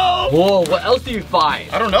go! Whoa, what else do you find?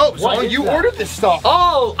 I don't know, Zong, you ordered this stuff!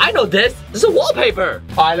 Oh, I know this! This is a wallpaper!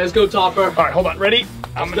 Alright, let's go, Topper. Alright, hold on, ready?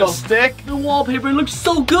 I'm gonna stick. The wallpaper looks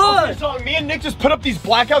so good! Okay, so me and Nick just put up these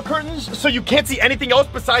blackout curtains so you can't see anything else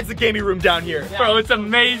besides the gaming room down here. Yeah. Bro, it's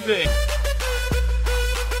amazing!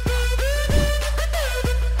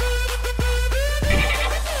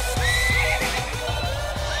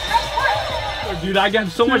 Dude, I got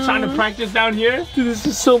so much time to practice down here. Dude, this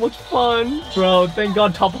is so much fun. Bro, thank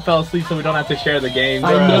God Topper fell asleep so we don't have to share the game.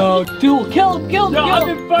 I know. Dude, kill him, kill him, Yo, kill I'm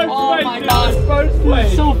him. in first Oh place, my dude. gosh, first place.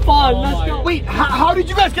 It's so fun. Let's go. Wait, how did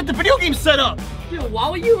you guys get the video game set up? Dude,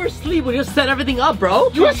 while you were asleep, we just set everything up, bro.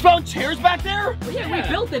 You guys found chairs back there? Yeah, we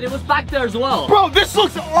built it. It was back there as well. Bro, this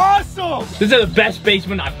looks awesome! This is the best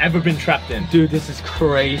basement I've ever been trapped in. Dude, this is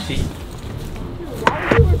crazy.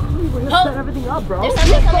 Set everything up, bro. There's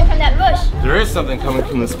something coming from that bush. There is something coming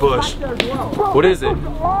from this bush. What is it?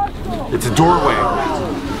 It's a doorway.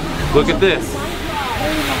 Look at this.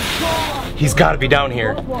 He's got to be down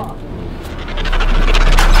here.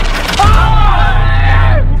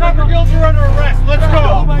 Topper Guilds are under arrest. Let's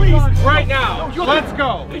go. Please. Right now. Let's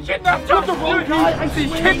go. They kidnapped us. The wrong guy. I see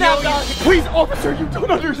kidnapped us. Please, officer, you don't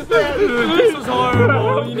understand. Dude, this is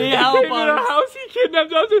horrible. You need help. He came to our house, he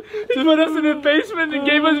kidnapped us, to put us in the basement and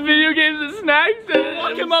gave us video games and snacks and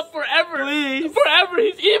lock him up forever. Please. Forever,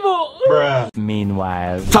 he's evil. Bruh.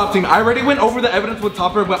 Meanwhile. Top team, I already went over the evidence with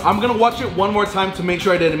Topper, but I'm gonna watch it one more time to make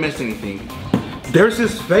sure I didn't miss anything. There's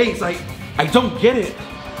his face. I don't get it.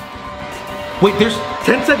 Wait, there's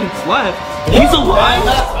 10 seconds left. He's alive. And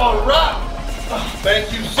that's a wrap.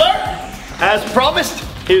 Thank you, sir. As promised,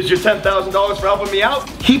 here's your $10,000 for helping me out.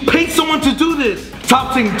 He paid someone to do this.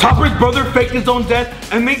 Top team, Topper's brother faked his own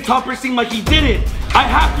death and made Topper seem like he did it. I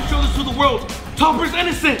have to show this to the world. Topper's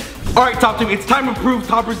innocent. All right, Top team, it's time to prove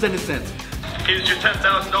Topper's innocent. Here's your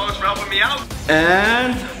 $10,000 for helping me out.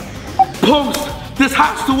 And post. This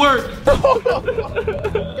has to work.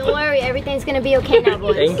 Don't worry, everything's gonna be okay now,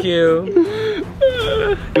 boys. Thank you.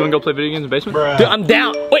 You wanna go play video games in the basement? Bruh. Dude, I'm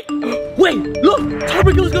down. Wait, look.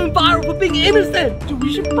 Topper Guild's going viral for being innocent. Dude,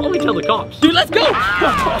 we should probably tell the cops. Dude, let's go.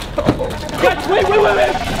 Guys, wait.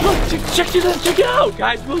 Look, check it out.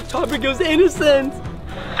 Guys, look, Topper Guild's innocent.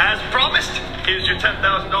 As promised, here's your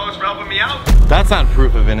 $10,000 for helping me out. That's not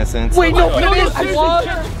proof of innocence. Wait, no,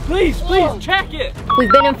 Please, check it. We've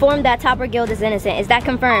been informed that Topper Guild is innocent. Is that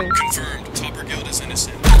confirmed? Confirmed. Topper Guild is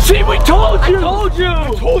innocent. See, we told you. I told you.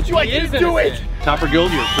 I told you I didn't do it. Topper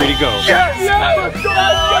Guild, you're free to go. Yes. Let's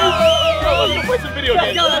go play some video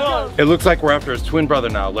games. Let's go. It looks like we're after his twin brother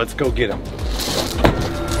now. Let's go get him.